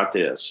think about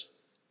this.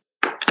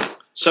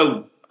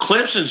 So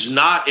Clemson's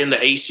not in the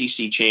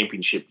ACC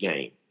championship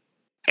game.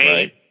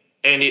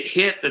 And it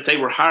hit that they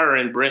were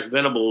hiring Brent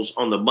Venables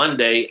on the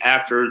Monday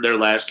after their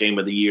last game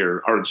of the year,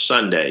 or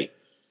Sunday.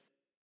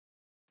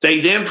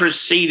 They then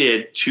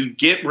proceeded to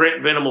get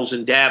Brent Venables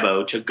and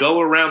Dabo to go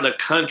around the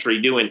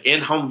country doing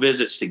in-home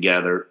visits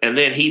together, and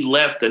then he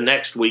left the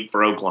next week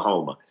for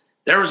Oklahoma.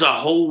 There was a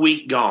whole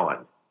week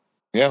gone.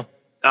 Yeah.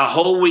 A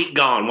whole week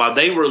gone while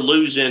they were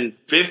losing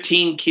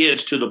 15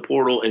 kids to the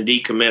portal and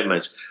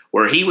decommitments,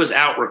 where he was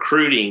out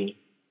recruiting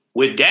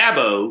with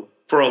Dabo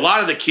for a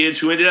lot of the kids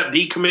who ended up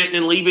decommitting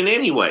and leaving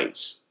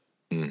anyways.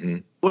 Mm-hmm.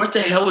 What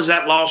the hell was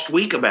that lost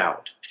week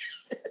about?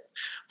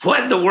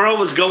 What in the world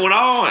was going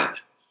on?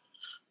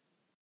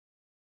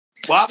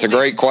 Well, it's a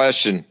great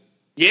question.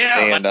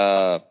 Yeah. And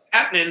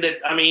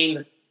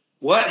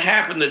what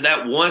happened in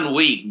that 1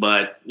 week?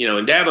 But,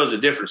 and Dabo's a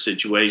different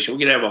situation.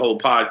 We could have a whole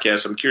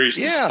podcast. I'm curious.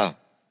 Yeah.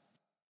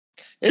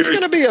 It's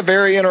going to be a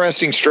very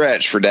interesting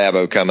stretch for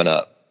Dabo coming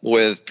up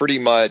with pretty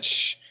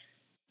much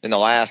in the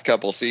last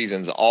couple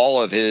seasons,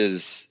 all of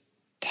his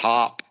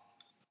top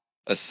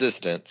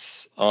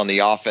assistants on the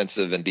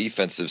offensive and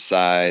defensive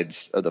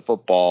sides of the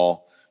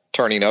football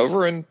turning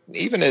over, and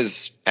even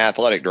his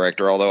athletic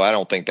director, although I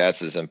don't think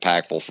that's as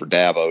impactful for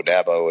Dabo.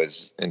 Dabo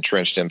has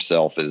entrenched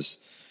himself as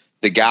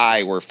the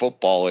guy where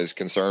football is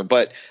concerned.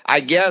 But I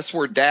guess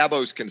where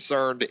Dabo's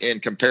concerned in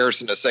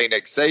comparison to, say,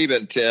 Nick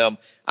Saban, Tim,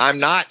 I'm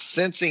not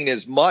sensing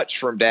as much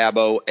from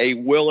Dabo a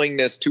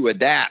willingness to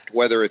adapt,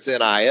 whether it's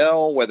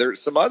NIL, whether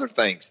it's some other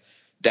things.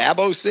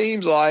 Dabo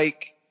seems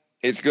like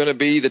it's going to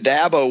be the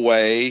Dabo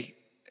way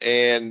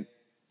and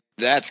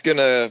that's going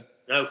to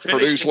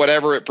produce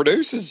whatever it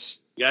produces.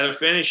 You got to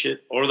finish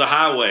it, or the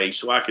highway,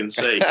 so I can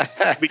say.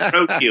 Be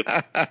you.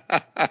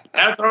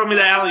 Gotta throw me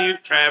the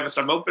alley-oop, Travis.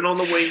 I'm open on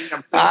the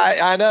wing.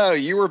 I know.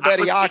 You were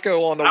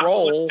Bediako on the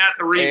roll,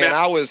 and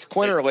I was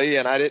Quinterly,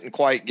 and I didn't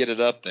quite get it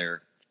up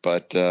there.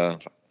 But,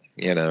 that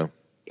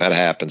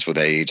happens with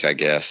age, I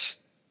guess.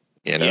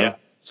 Yeah.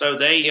 So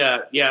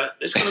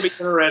it's going to be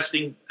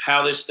interesting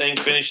how this thing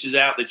finishes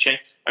out.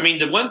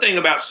 The one thing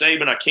about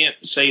Saban I can't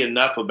say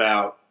enough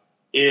about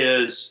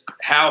is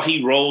how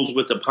he rolls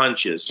with the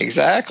punches.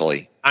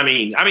 Exactly.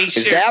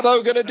 Is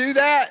Dabo going to do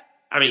that?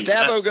 Is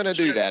Dabo going to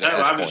do that? No,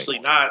 obviously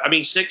not.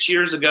 6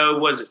 years ago,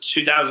 was it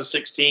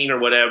 2016 or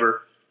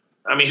whatever?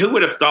 Who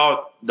would have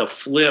thought the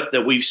flip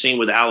that we've seen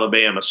with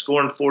Alabama,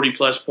 scoring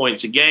 40-plus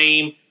points a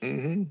game,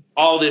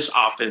 all this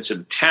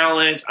offensive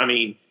talent?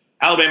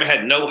 Alabama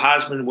had no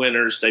Heisman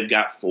winners. They've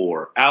got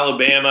 4.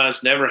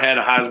 Alabama's never had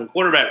a Heisman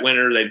quarterback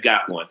winner. They've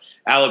got 1.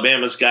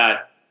 Alabama's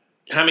got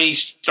how many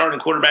starting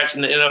quarterbacks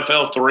in the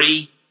NFL?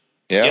 3.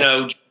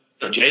 Yeah.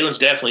 Jalen's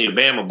definitely a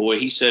Bama boy.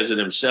 He says it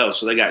himself.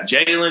 So they got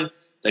Jalen,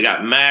 they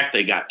got Mac,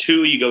 they got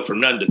Tua. You go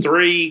from none to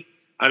 3.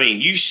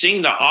 You've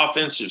seen the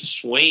offensive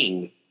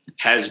swing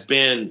has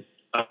been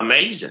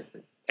amazing.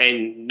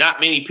 And not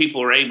many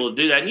people are able to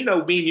do that. Me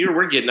and you,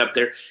 we're getting up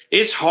there.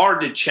 It's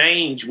hard to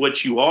change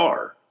what you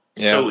are.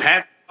 Yeah. So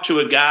have to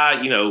a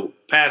guy,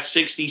 past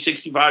 60,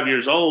 65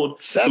 years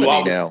old.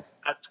 70 now.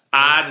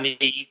 I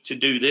need to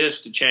do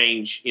this to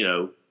change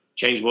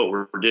what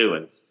we're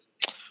doing.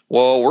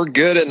 Well, we're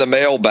good in the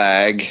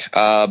mailbag,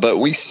 but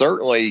we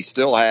certainly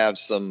still have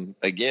some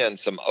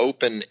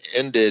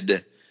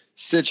open-ended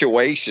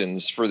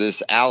situations for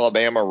this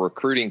Alabama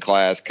recruiting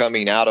class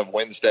coming out of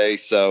Wednesday.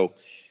 So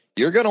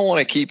you're going to want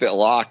to keep it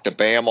locked to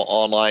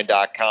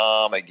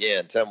BamaOnline.com.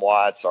 Again, Tim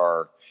Watts,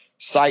 our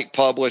site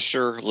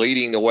publisher,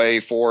 leading the way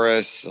for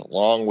us,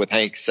 along with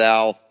Hank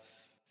South.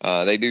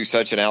 They do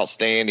such an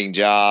outstanding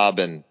job,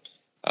 and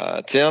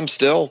Tim,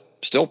 still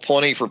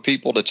plenty for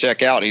people to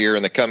check out here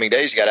in the coming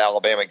days. You got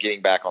Alabama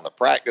getting back on the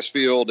practice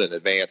field in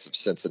advance of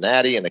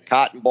Cincinnati in the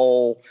Cotton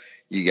Bowl.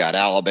 You got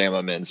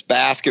Alabama men's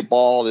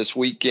basketball this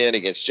weekend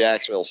against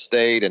Jacksonville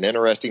State, an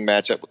interesting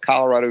matchup with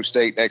Colorado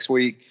State next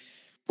week.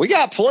 We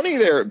got plenty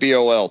there at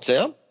BOL,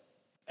 Tim.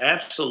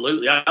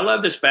 Absolutely. I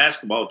love this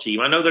basketball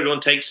team. I know they're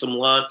going to take some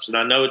lumps, and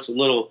I know it's a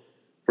little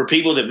 – for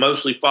people that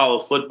mostly follow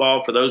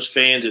football, for those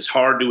fans, it's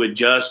hard to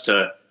adjust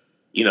to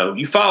 –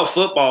 you follow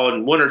football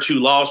and 1 or 2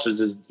 losses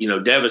is,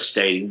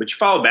 devastating. But you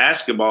follow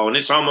basketball and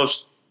it's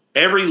almost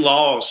every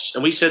loss.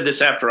 And we said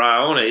this after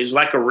Iona is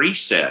like a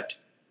reset.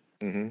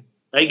 Mm-hmm.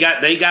 They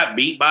got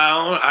beat by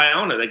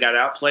Iona. They got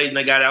outplayed and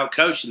they got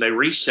outcoached and they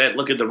reset.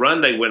 Look at the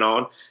run they went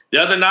on.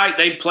 The other night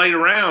they played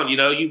around.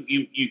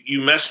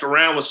 You messed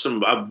around with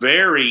a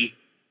very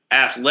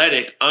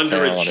athletic,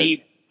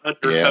 underachieved,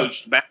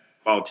 undercoached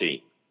basketball team.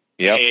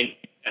 Yep. And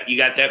you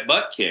got that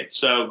butt kick.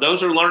 So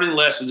those are learning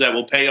lessons that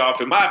will pay off,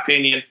 in my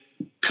opinion,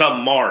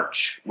 come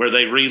March, where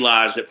they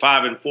realize that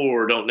 5 and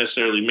 4 don't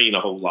necessarily mean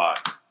a whole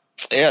lot.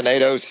 Yeah,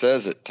 Nate Oates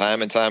says it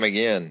time and time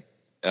again.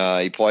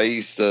 He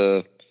plays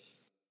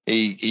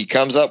he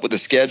comes up with the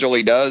schedule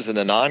he does in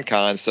the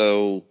non-con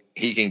so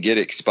he can get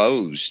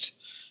exposed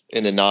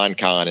in the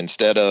non-con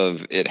instead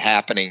of it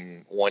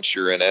happening once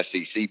you're in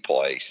SEC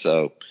play.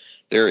 So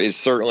there is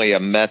certainly a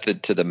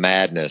method to the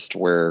madness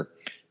where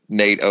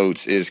Nate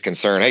Oates is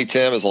concerned. Hey,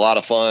 Tim, it was a lot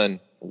of fun.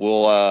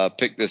 We'll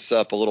pick this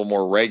up a little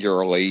more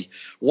regularly.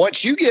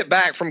 Once you get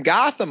back from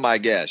Gotham, I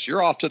guess,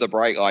 you're off to the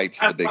bright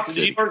lights of the big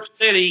city. New York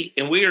City,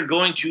 and we are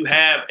going to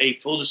have a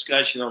full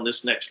discussion on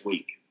this next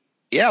week.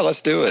 Yeah,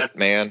 let's do it,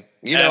 man.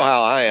 You know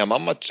how I am.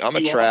 I'm a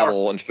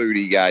travel and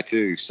foodie guy,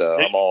 too, so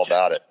I'm all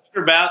about it.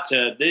 We're about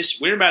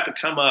to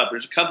come up.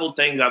 There's a couple of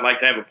things I'd like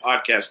to have a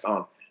podcast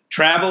on.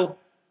 Travel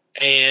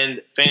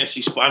and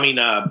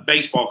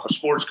baseball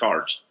sports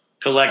cards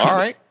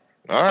collectively.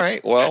 All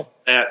right. Well,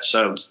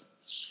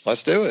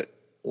 let's do it.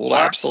 We'll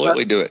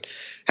absolutely do it.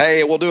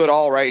 Hey, we'll do it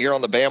all right here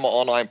on the Bama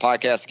Online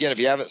Podcast. Again, if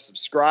you haven't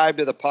subscribed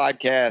to the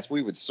podcast,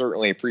 we would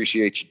certainly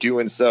appreciate you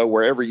doing so.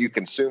 Wherever you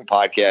consume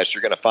podcasts,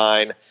 you're going to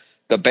find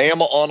the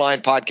Bama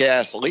Online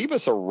Podcast. Leave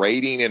us a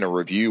rating and a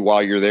review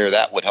while you're there.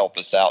 That would help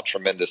us out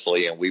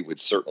tremendously, and we would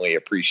certainly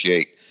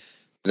appreciate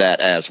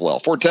that as well.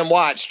 For Tim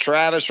Watts,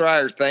 Travis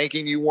Reier,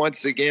 thanking you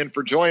once again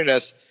for joining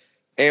us,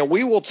 and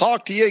we will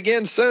talk to you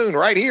again soon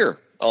right here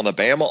on the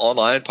Bama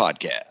Online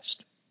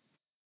Podcast.